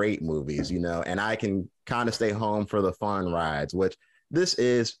to great movies, and I can kind of stay home for the fun rides, which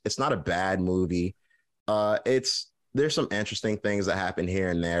it's not a bad movie. There's some interesting things that happen here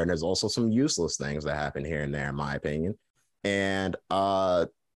and there, and there's also some useless things that happen here and there, in my opinion. And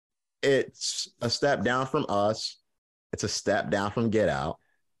it's a step down from Us. It's a step down from Get Out.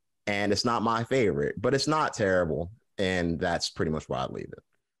 And it's not my favorite, but it's not terrible. And that's pretty much where I leave it.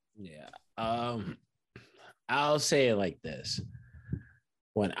 Yeah. I'll say it like this.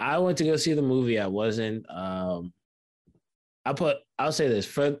 When I went to go see the movie, I wasn't I'll say this.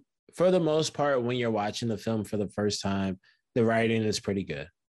 For the most part, when you're watching the film for the first time, the writing is pretty good.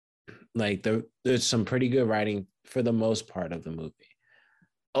 Like there's some pretty good writing for the most part of the movie.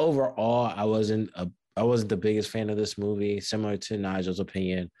 Overall, I wasn't the biggest fan of this movie. Similar to Nigel's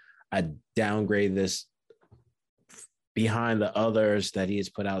opinion, I downgrade this behind the others that he has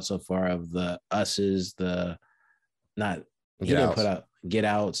put out so far of the Us's, didn't put out Get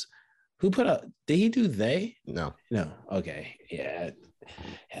Outs. Who put out? Did he do They? No. Okay. Yeah,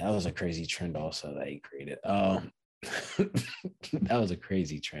 that was a crazy trend also that he created. That was a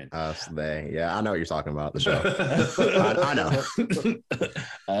crazy trend. Us, They. Yeah, I know what you're talking about. The show. I know.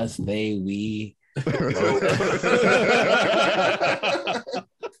 Us, They, We.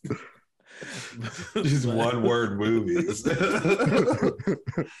 Just one word movies.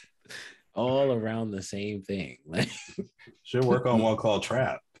 All around the same thing. Like, should work on one called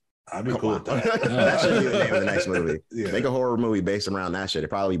Trap. I'd be cool with that. That should be the name of the next movie. Yeah. Make a horror movie based around that shit. It'd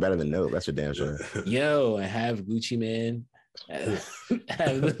probably be better than Nope. That's a damn sure. Yo, and have Gucci Man. Have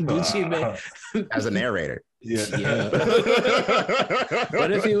Gucci Man as a narrator. Yeah.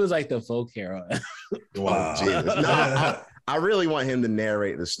 What if he was like the folk hero? Wow. Oh, Jesus. No, I really want him to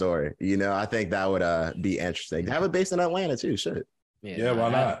narrate the story. I think that would be interesting. Have it based in Atlanta too. Shit. Yeah, why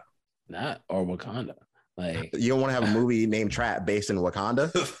not? Not or Wakanda. Like, you don't want to have a movie named Trap based in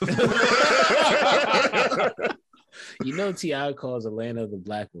Wakanda? T.I. calls Atlanta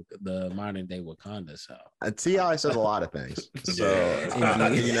the modern day Wakanda. So T.I. says a lot of things. So I'm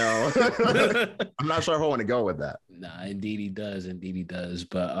not sure if I want to go with that. Nah, indeed he does.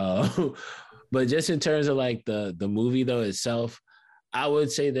 But just in terms of like the movie though itself, I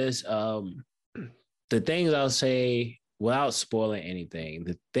would say this. The things I'll say without spoiling anything,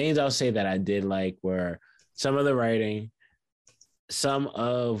 the things I'll say that I did like were some of the writing, some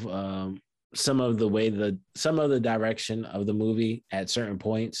of the direction of the movie at certain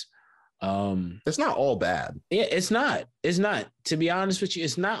points. It's not all bad. Yeah, it's not. To be honest with you,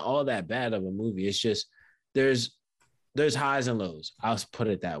 it's not all that bad of a movie. It's just there's highs and lows. I'll put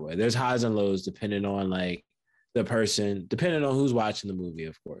it that way. There's highs and lows depending on like the person, depending on who's watching the movie,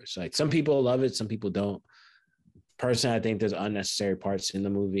 of course. Like some people love it, some people don't. Personally, I think there's unnecessary parts in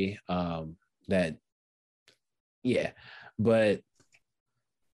the movie but yeah,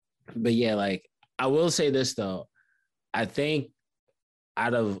 like I will say this though. I think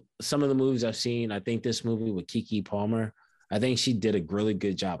out of some of the movies I've seen, I think this movie with Keke Palmer, I think she did a really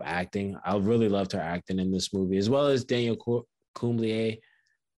good job acting. I really loved her acting in this movie, as well as Daniel Cumblier.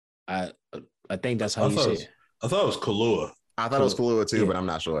 I think that's how you say it. I thought it was Kahlua. I thought it was Kahlua too, but I'm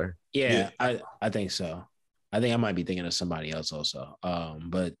not sure. Yeah. I think so. I think I might be thinking of somebody else also.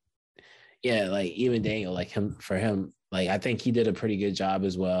 But yeah, like even Daniel, like for him, like I think he did a pretty good job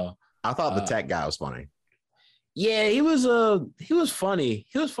as well. I thought the tech guy was funny. Yeah, he was funny.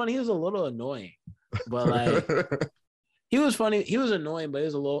 He was funny. He was a little annoying, but like he was funny. He was annoying, but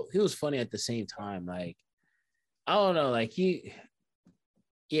he was funny at the same time. Like I don't know, like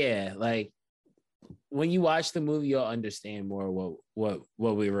like when you watch the movie, you'll understand more what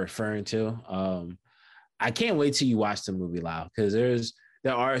we're referring to. I can't wait till you watch the movie live because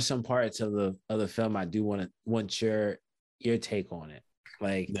there are some parts of the film I do want your take on it.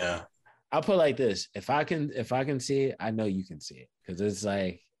 Like, yeah, I'll put it like this: if I can see it, I know you can see it because it's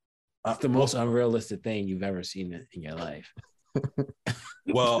like it's the most unrealistic thing you've ever seen in your life.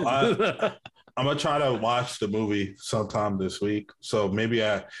 Well, I'm gonna try to watch the movie sometime this week. So maybe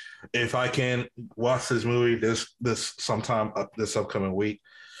if I can watch this movie this sometime this upcoming week,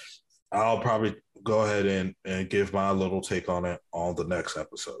 I'll probably go ahead and give my little take on it on the next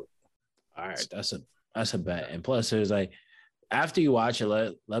episode. All right, that's a bet. And plus, there's like after you watch it,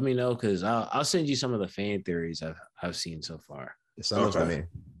 let me know because I'll send you some of the fan theories I've seen so far. Send those to me.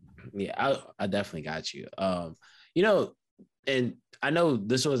 Yeah, I definitely got you. You know, and I know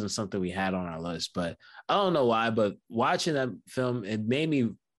this wasn't something we had on our list, but I don't know why, but watching that film, it made me,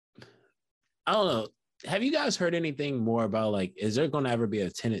 I don't know. Have you guys heard anything more about like, is there going to ever be a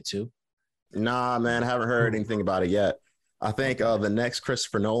Tenet 2? Nah, man, I haven't heard anything about it yet. I think the next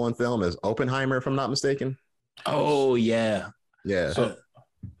Christopher Nolan film is Oppenheimer, if I'm not mistaken. Oh, yeah. Yeah. So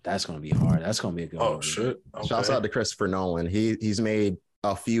that's going to be hard. That's going to be a good one. Shit. Okay. Shouts out to Christopher Nolan. He's made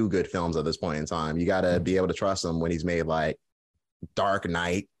a few good films at this point in time. You got to be able to trust him when he's made like Dark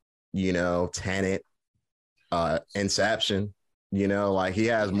Knight, Tenet, Inception, like he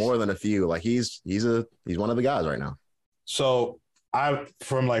has more than a few. Like he's one of the guys right now. So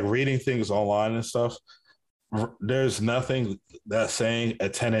from like reading things online and stuff, there's nothing that's saying a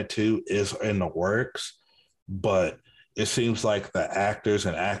Tenet 2 is in the works, but it seems like the actors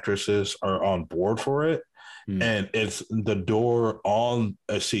and actresses are on board for it. And it's the door on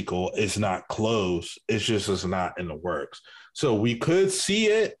a sequel is not closed. It's just is not in the works. So we could see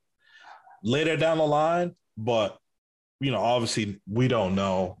it later down the line, but obviously we don't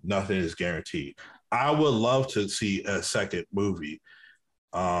know. Nothing is guaranteed. I would love to see a second movie.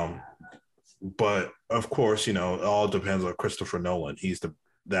 But of course, it all depends on Christopher Nolan.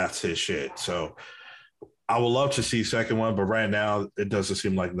 That's his shit. So I would love to see a second one, but right now it doesn't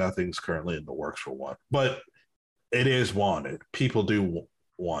seem like nothing's currently in the works for one. But it is wanted. People do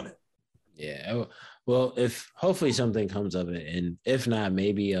want it. Yeah. Well, if hopefully something comes of it, and if not,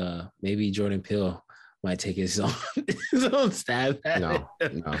 maybe Jordan Peele might take his own stab at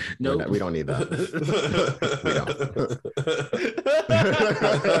it. No, we don't need that.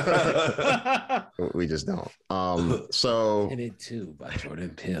 We don't. We just don't. So Tenet 2 by Jordan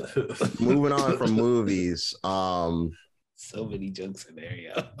Peele. Moving on from movies. So many jokes in there,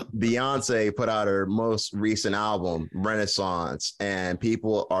 yo. Beyonce put out her most recent album, Renaissance, and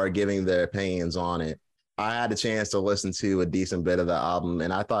people are giving their opinions on it. I had a chance to listen to a decent bit of the album,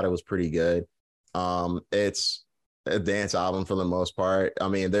 and I thought it was pretty good. It's a dance album for the most part. I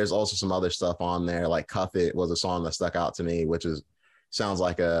mean, there's also some other stuff on there, like "Cuff It" was a song that stuck out to me, which sounds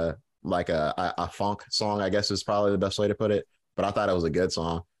like a funk song, I guess is probably the best way to put it. But I thought it was a good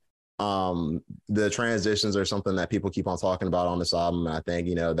song. The transitions are something that people keep on talking about on this album, and I think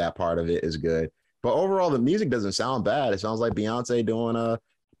that part of it is good. But overall, the music doesn't sound bad. It sounds like Beyonce doing a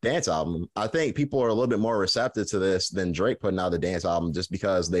dance album. I think people are a little bit more receptive to this than Drake putting out the dance album, just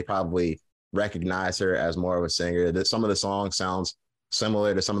because they probably recognize her as more of a singer. That some of the songs sounds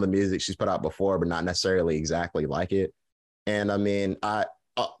similar to some of the music she's put out before, but not necessarily exactly like it. And I mean, I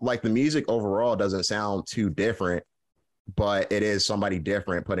like the music overall doesn't sound too different, but it is somebody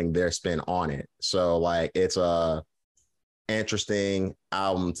different putting their spin on it. So like it's a interesting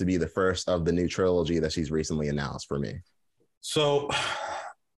album to be the first of the new trilogy that she's recently announced for me. So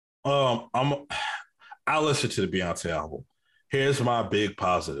I listened to the Beyonce album. Here's my big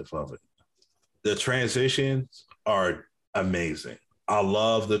positive of it. The transitions are amazing. I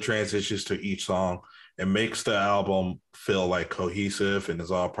love the transitions to each song. It makes the album feel like cohesive and is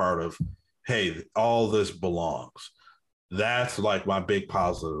all part of, hey, all this belongs. That's like my big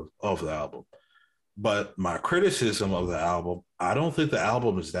positive of the album. But my criticism of the album, I don't think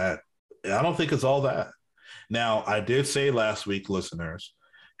it's all that. Now, I did say last week, listeners,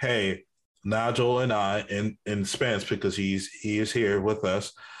 hey, Nigel and I, and Spence, because he is here with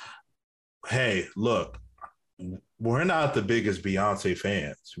us, hey, look, we're not the biggest Beyonce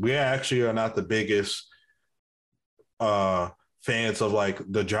fans. We actually are not the biggest fans of like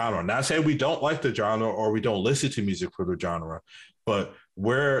the genre. Not saying we don't like the genre or we don't listen to music for the genre, but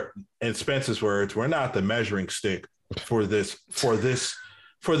we're, in Spence's words, we're not the measuring stick for this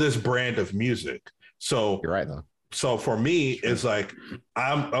brand of music. So you're right though. So for me, it's like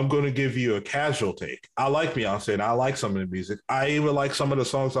I'm going to give you a casual take. I like Beyonce and I like some of the music. I even like some of the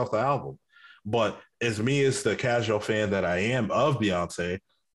songs off the album. But as the casual fan that I am of Beyonce,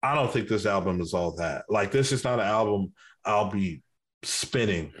 I don't think this album is all that. Like, this is not an album I'll be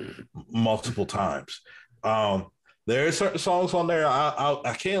spinning multiple times. There are certain songs on there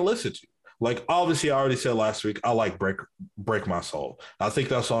I can't listen to. Like, obviously, I already said last week, I like Break My Soul. I think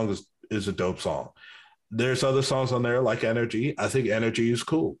that song is a dope song. There's other songs on there like Energy. I think Energy is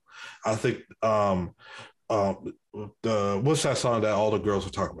cool. I think what's that song that all the girls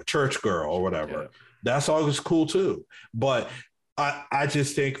are talking about? Church Girl or whatever. Yeah. That song is cool too. But I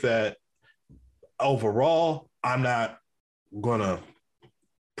just think that overall, I'm not gonna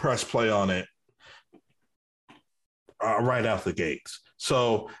press play on it right out the gates.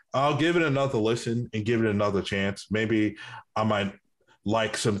 So I'll give it another listen and give it another chance. Maybe I might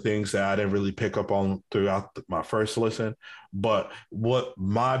like some things that I didn't really pick up on throughout my first listen. But what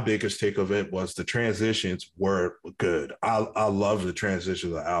my biggest take of it was the transitions were good. I love the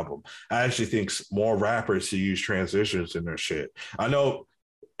transitions of the album. I actually think more rappers should use transitions in their shit. I know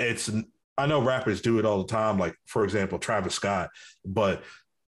rappers do it all the time, like for example, Travis Scott, but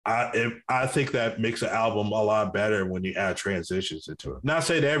I think that makes an album a lot better when you add transitions into it. Not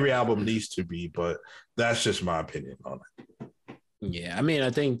saying every album needs to be, but that's just my opinion on it. Yeah, I mean,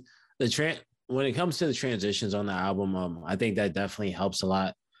 I think when it comes to the transitions on the album, I think that definitely helps a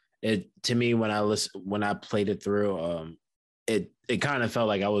lot. It to me when I played it through, it kind of felt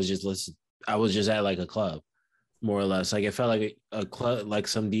like I was just at like a club, more or less. Like it felt like a club, like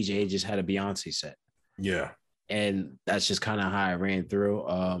some DJ just had a Beyonce set. Yeah. And that's just kind of how I ran through.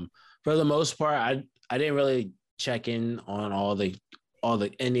 For the most part, I didn't really check in on all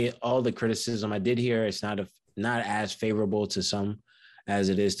the criticism. I did hear it's not as favorable to some as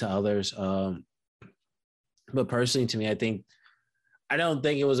it is to others. But personally, to me, I don't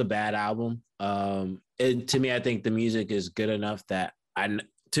think it was a bad album. To me, I think the music is good enough that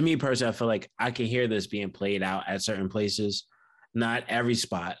to me personally, I feel like I can hear this being played out at certain places. Not every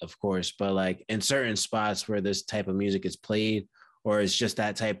spot, of course, but like in certain spots where this type of music is played, or it's just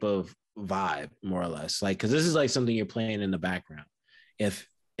that type of vibe, more or less. Like, because this is like something you're playing in the background. If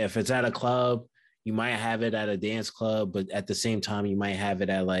it's at a club, you might have it at a dance club, but at the same time, you might have it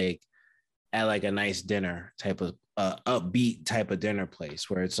at like a nice dinner type of upbeat type of dinner place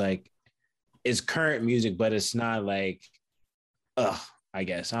where it's like it's current music, but it's not like, I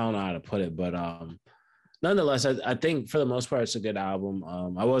guess I don't know how to put it, but nonetheless, I think for the most part, it's a good album.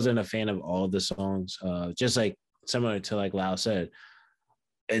 I wasn't a fan of all of the songs. Just like similar to like Lau said,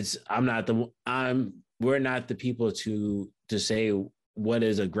 we're not the people to say what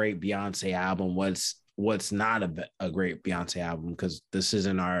is a great Beyonce album, what's not a great Beyonce album, because this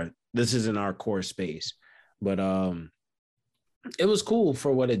isn't our core space. But it was cool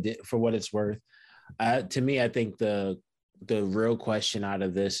for what it did, for what it's worth. To me, I think the real question out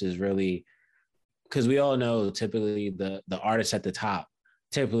of this is really, because we all know typically the artists at the top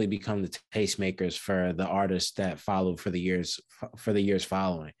typically become the tastemakers for the artists that follow for the years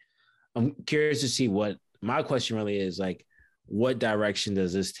following. I'm curious to see what my question really is, like, what direction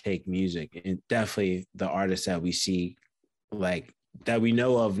does this take music? And definitely the artists that we see, like that we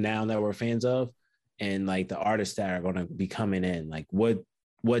know of now that we're fans of, and like the artists that are going to be coming in, like what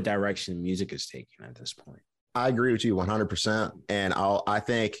direction music is taking at this point. I agree with you 100%. And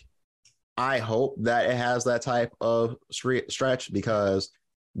I hope that it has that type of stretch, because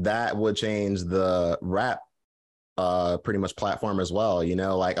that would change the rap pretty much platform as well. You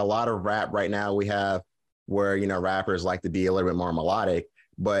know, like a lot of rap right now we have where, you know, rappers like to be a little bit more melodic,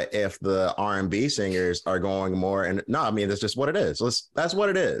 but if the R&B singers are going more, and no, I mean, that's just what it is. That's what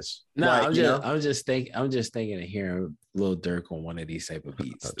it is. No, like, I'm just thinking of hearing Lil Durk on one of these type of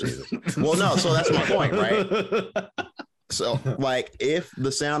beats. Well, no, so that's my point, right? So, like, if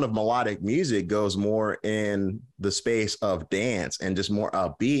the sound of melodic music goes more in the space of dance and just more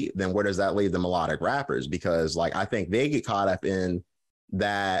upbeat, then where does that leave the melodic rappers? Because, like, I think they get caught up in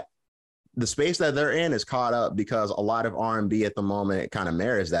that. The space that they're in is caught up because a lot of R&B at the moment kind of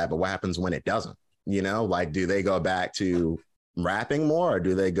mirrors that. But what happens when it doesn't? You know, like, do they go back to rapping more, or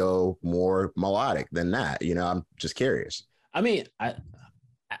do they go more melodic than that? You know, I'm just curious. I mean,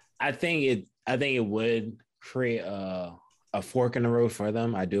 I think it would create a fork in the road for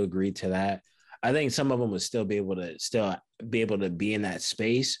them. I do agree to that. I think some of them would still be able to be in that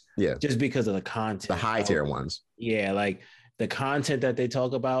space. Yeah. Just because of the content. The high tier ones. Yeah. Like the content that they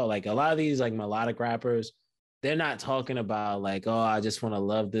talk about, like a lot of these like melodic rappers, they're not talking about like, oh, I just want to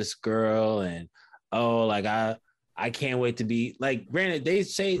love this girl. And, oh, like I can't wait to be like, granted, they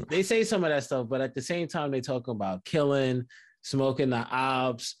say some of that stuff, but at the same time, they talk about killing, smoking the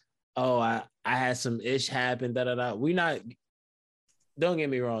ops. Oh, I had some ish happen. We not. Don't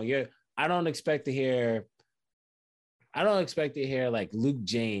get me wrong. I don't expect to hear like Luke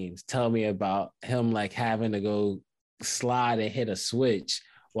James tell me about him like having to go slide and hit a switch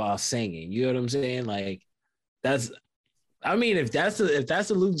while singing. You know what I'm saying? Like I mean, if that's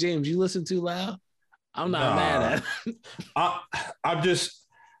a Luke James you listen to loud, I'm not mad at it. I'm just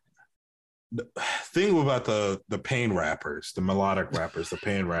thing about the pain rappers, the melodic rappers, the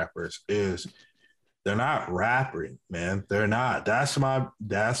pain rappers is they're not rapping, man. They're not. That's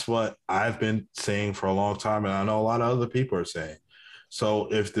what I've been saying for a long time, and I know a lot of other people are saying.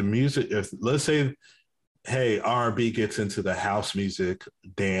 So if the music, if let's say, hey, R&B gets into the house music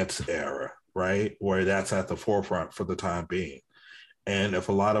dance era, right, where that's at the forefront for the time being, and if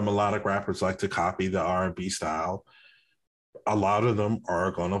a lot of melodic rappers like to copy the R&B style, a lot of them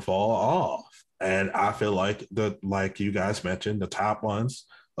are going to fall off. And I feel like like you guys mentioned, the top ones,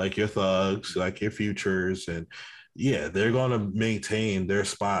 like your Thugs, like your Futures, and yeah, they're going to maintain their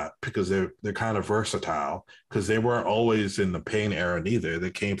spot because they're kind of versatile because they weren't always in the pain era neither.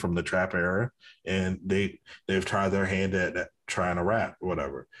 They came from the trap era, and they've tried their hand at trying to rap,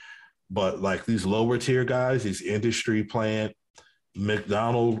 whatever. But like these lower tier guys, these industry plant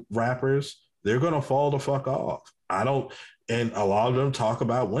McDonald rappers, they're going to fall the fuck off. I don't, and a lot of them talk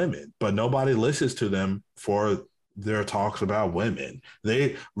about women, but nobody listens to them for their talks about women.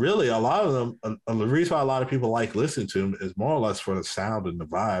 They really, a lot of them, the reason why a lot of people like listening to them is more or less for the sound and the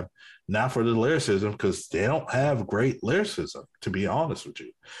vibe, not for the lyricism, because they don't have great lyricism, to be honest with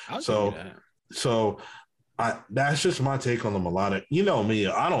you. So that's just my take on the melodic. You know me,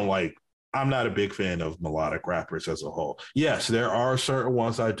 I'm not a big fan of melodic rappers as a whole. Yes, there are certain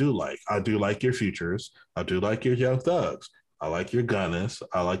ones I do like. I do like your Futures. I do like your Young Thugs. I like your Gunners.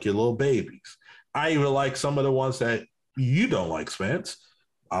 I like your Little Babies. I even like some of the ones that you don't like, Spence.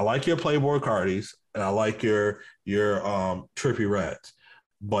 I like your Playboy Cardis, and I like your Trippy Reds.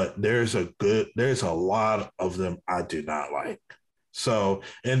 But there's a lot of them I do not like. So,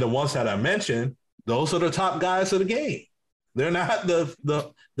 and the ones that I mentioned, those are the top guys of the game. They're not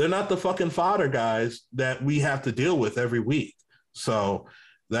they're not the fucking fodder guys that we have to deal with every week. So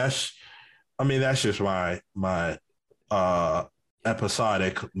that's just my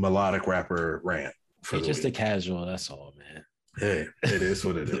episodic melodic rapper rant. It's just a casual, that's all, man. Hey, it is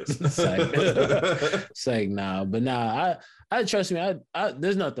what it is. It's like nah, but nah, I trust me, I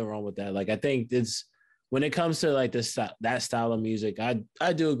there's nothing wrong with that. Like I think it's when it comes to like that style of music, I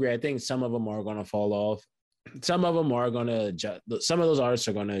do agree. I think some of them are gonna fall off. Some of them are going to adjust. Some of those artists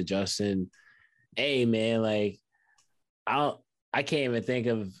are going to adjust. And hey, man, like I can't even think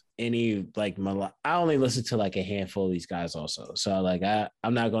of any like I only listen to like a handful of these guys also. So like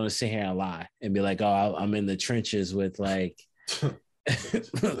I'm not going to sit here and lie and be like, oh, I'm in the trenches with like the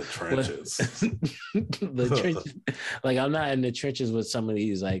trenches. The trenches. Like I'm not in the trenches with some of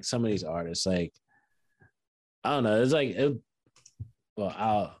these artists. Like I don't know. It's like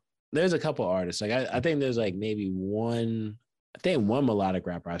there's a couple artists. Like I think there's like maybe one melodic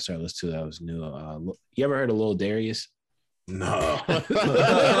rapper I started listening to that was new. You ever heard of Lil Darius? No.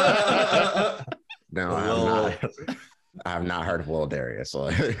 No, I have not heard of Lil Darius.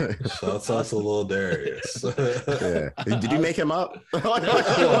 So. Shouts out to Lil Darius. Yeah. Did you make him up?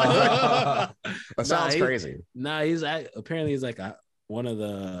 That sounds crazy. Nah, apparently he's like one of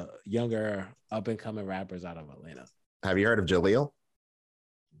the younger up and coming rappers out of Atlanta. Have you heard of Jaleel?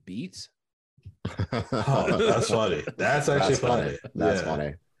 Beats? Oh, that's funny. That's actually funny. That's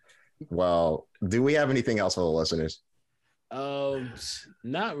funny. Well, do we have anything else for the listeners?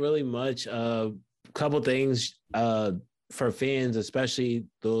 Not really much. Couple things for fans, especially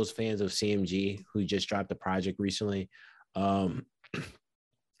those fans of CMG who just dropped a project recently. One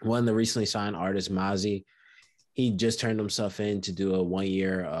of the recently signed artists, Mozzie, he just turned himself in to do a 1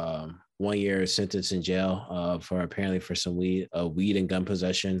 year sentence in jail for some weed and gun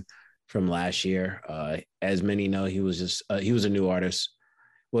possession from last year. As many know, he was a new artist.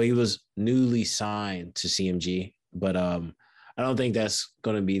 Well, he was newly signed to CMG, but I don't think that's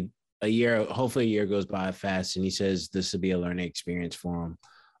going to be a year. Hopefully a year goes by fast, and he says this will be a learning experience for him.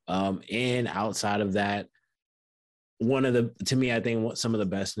 And outside of that, I think some of the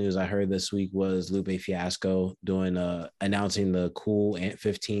best news I heard this week was Lupe Fiasco announcing the cool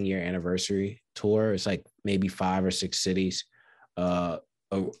 15-year anniversary tour. It's like maybe 5 or 6 cities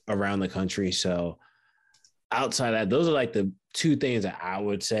around the country. So outside of that, those are like the 2 things that I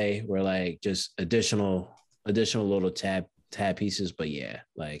would say were like just additional little tab pieces. But yeah,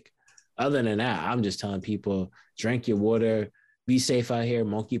 like other than that, I'm just telling people, drink your water, be safe out here.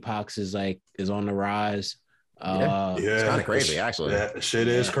 Monkeypox is on the rise. It's kind of crazy, actually. That shit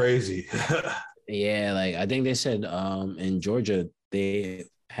is crazy. Yeah, like I think they said in Georgia they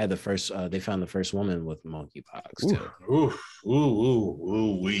had they found the first woman with monkeypox too.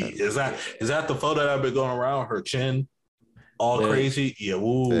 Ooh. Is that the photo that I've been going around? Her chin all crazy? Yeah,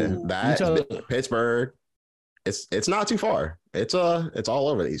 ooh. That Pittsburgh. It's not too far. It's all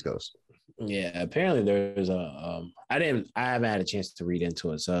over the East Coast. Yeah, apparently there's I haven't had a chance to read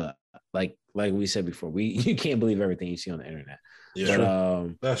into it. So like we said before, you can't believe everything you see on the internet. Yeah,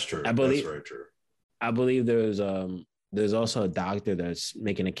 but, that's true. That's very true. I believe there's also a doctor that's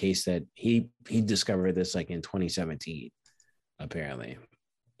making a case that he discovered this like in 2017. apparently.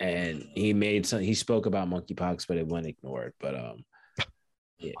 And he spoke about monkeypox, but it went ignored. But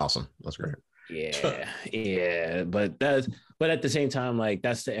yeah. Awesome. That's great. Yeah. But at the same time, like,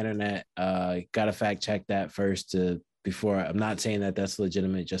 that's the internet. Gotta fact check that first before. I'm not saying that that's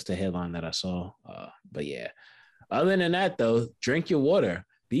legitimate, just a headline that I saw. But yeah. Other than that, though, drink your water.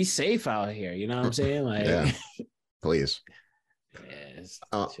 Be safe out here. You know what I'm saying? Like, yeah. Please. Yeah, it's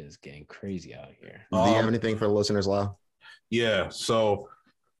just getting crazy out here. Do you have anything for the listeners, Lau? Yeah. So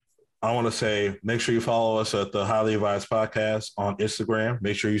I want to say, make sure you follow us at the Highly Advised Podcast on Instagram.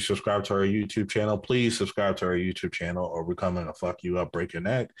 Make sure you subscribe to our YouTube channel. Please subscribe to our YouTube channel, or we're coming to fuck you up, break your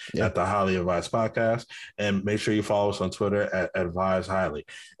neck at the Highly Advised Podcast. And make sure you follow us on Twitter at Advise Highly.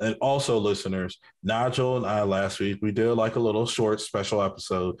 And also, listeners, Nigel and I last week, we did like a little short special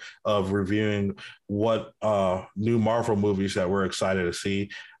episode of reviewing what new Marvel movies that we're excited to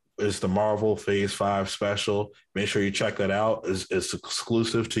see. Is the Marvel Phase 5 special. Make sure you check that out. It's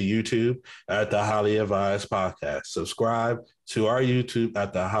exclusive to YouTube at the Highly Advised Podcast. Subscribe to our YouTube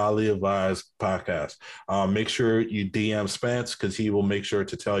at the Highly Advised Podcast. Make sure you DM Spence, because he will make sure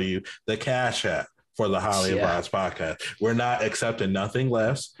to tell you the Cash App for the Highly Advised Podcast. We're not accepting nothing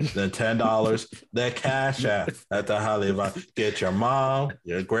less than $10. The Cash App at the Highly Advised. Get your mom,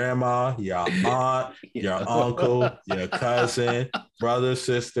 your grandma, your aunt, your uncle, your cousin, brother,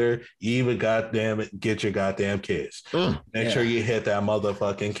 sister, even goddamn it, get your goddamn kids. Make sure you hit that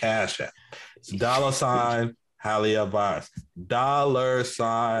motherfucking Cash App. It's $, Highly Advised.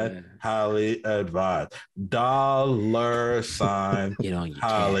 $, Highly Advised. $, Get on your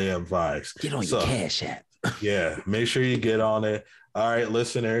Highly Advised. Get on your Cash App. Yeah, make sure you get on it. All right,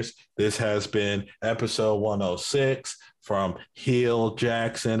 listeners, this has been episode 106 from Heel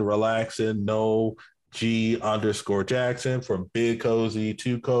Jackson, Relaxing, No G_Jackson, from Big Cozy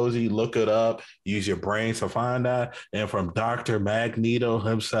to Cozy. Look it up. Use your brains to find that. And from Dr. Magneto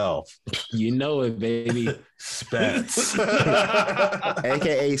himself. You know it, baby. Spence.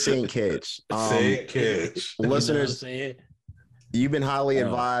 AKA Saint Kitch. Saint Kitch. Listeners, you've been highly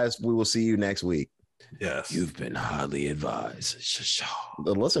advised. We will see you next week. Yes. You've been highly advised.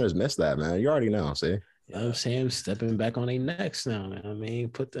 The listeners missed that, man. You already know, see? You know what I'm saying? Stepping back on their necks now, man. I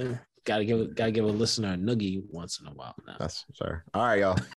mean, gotta give a listener a noogie once in a while now. That's fair. All right, y'all.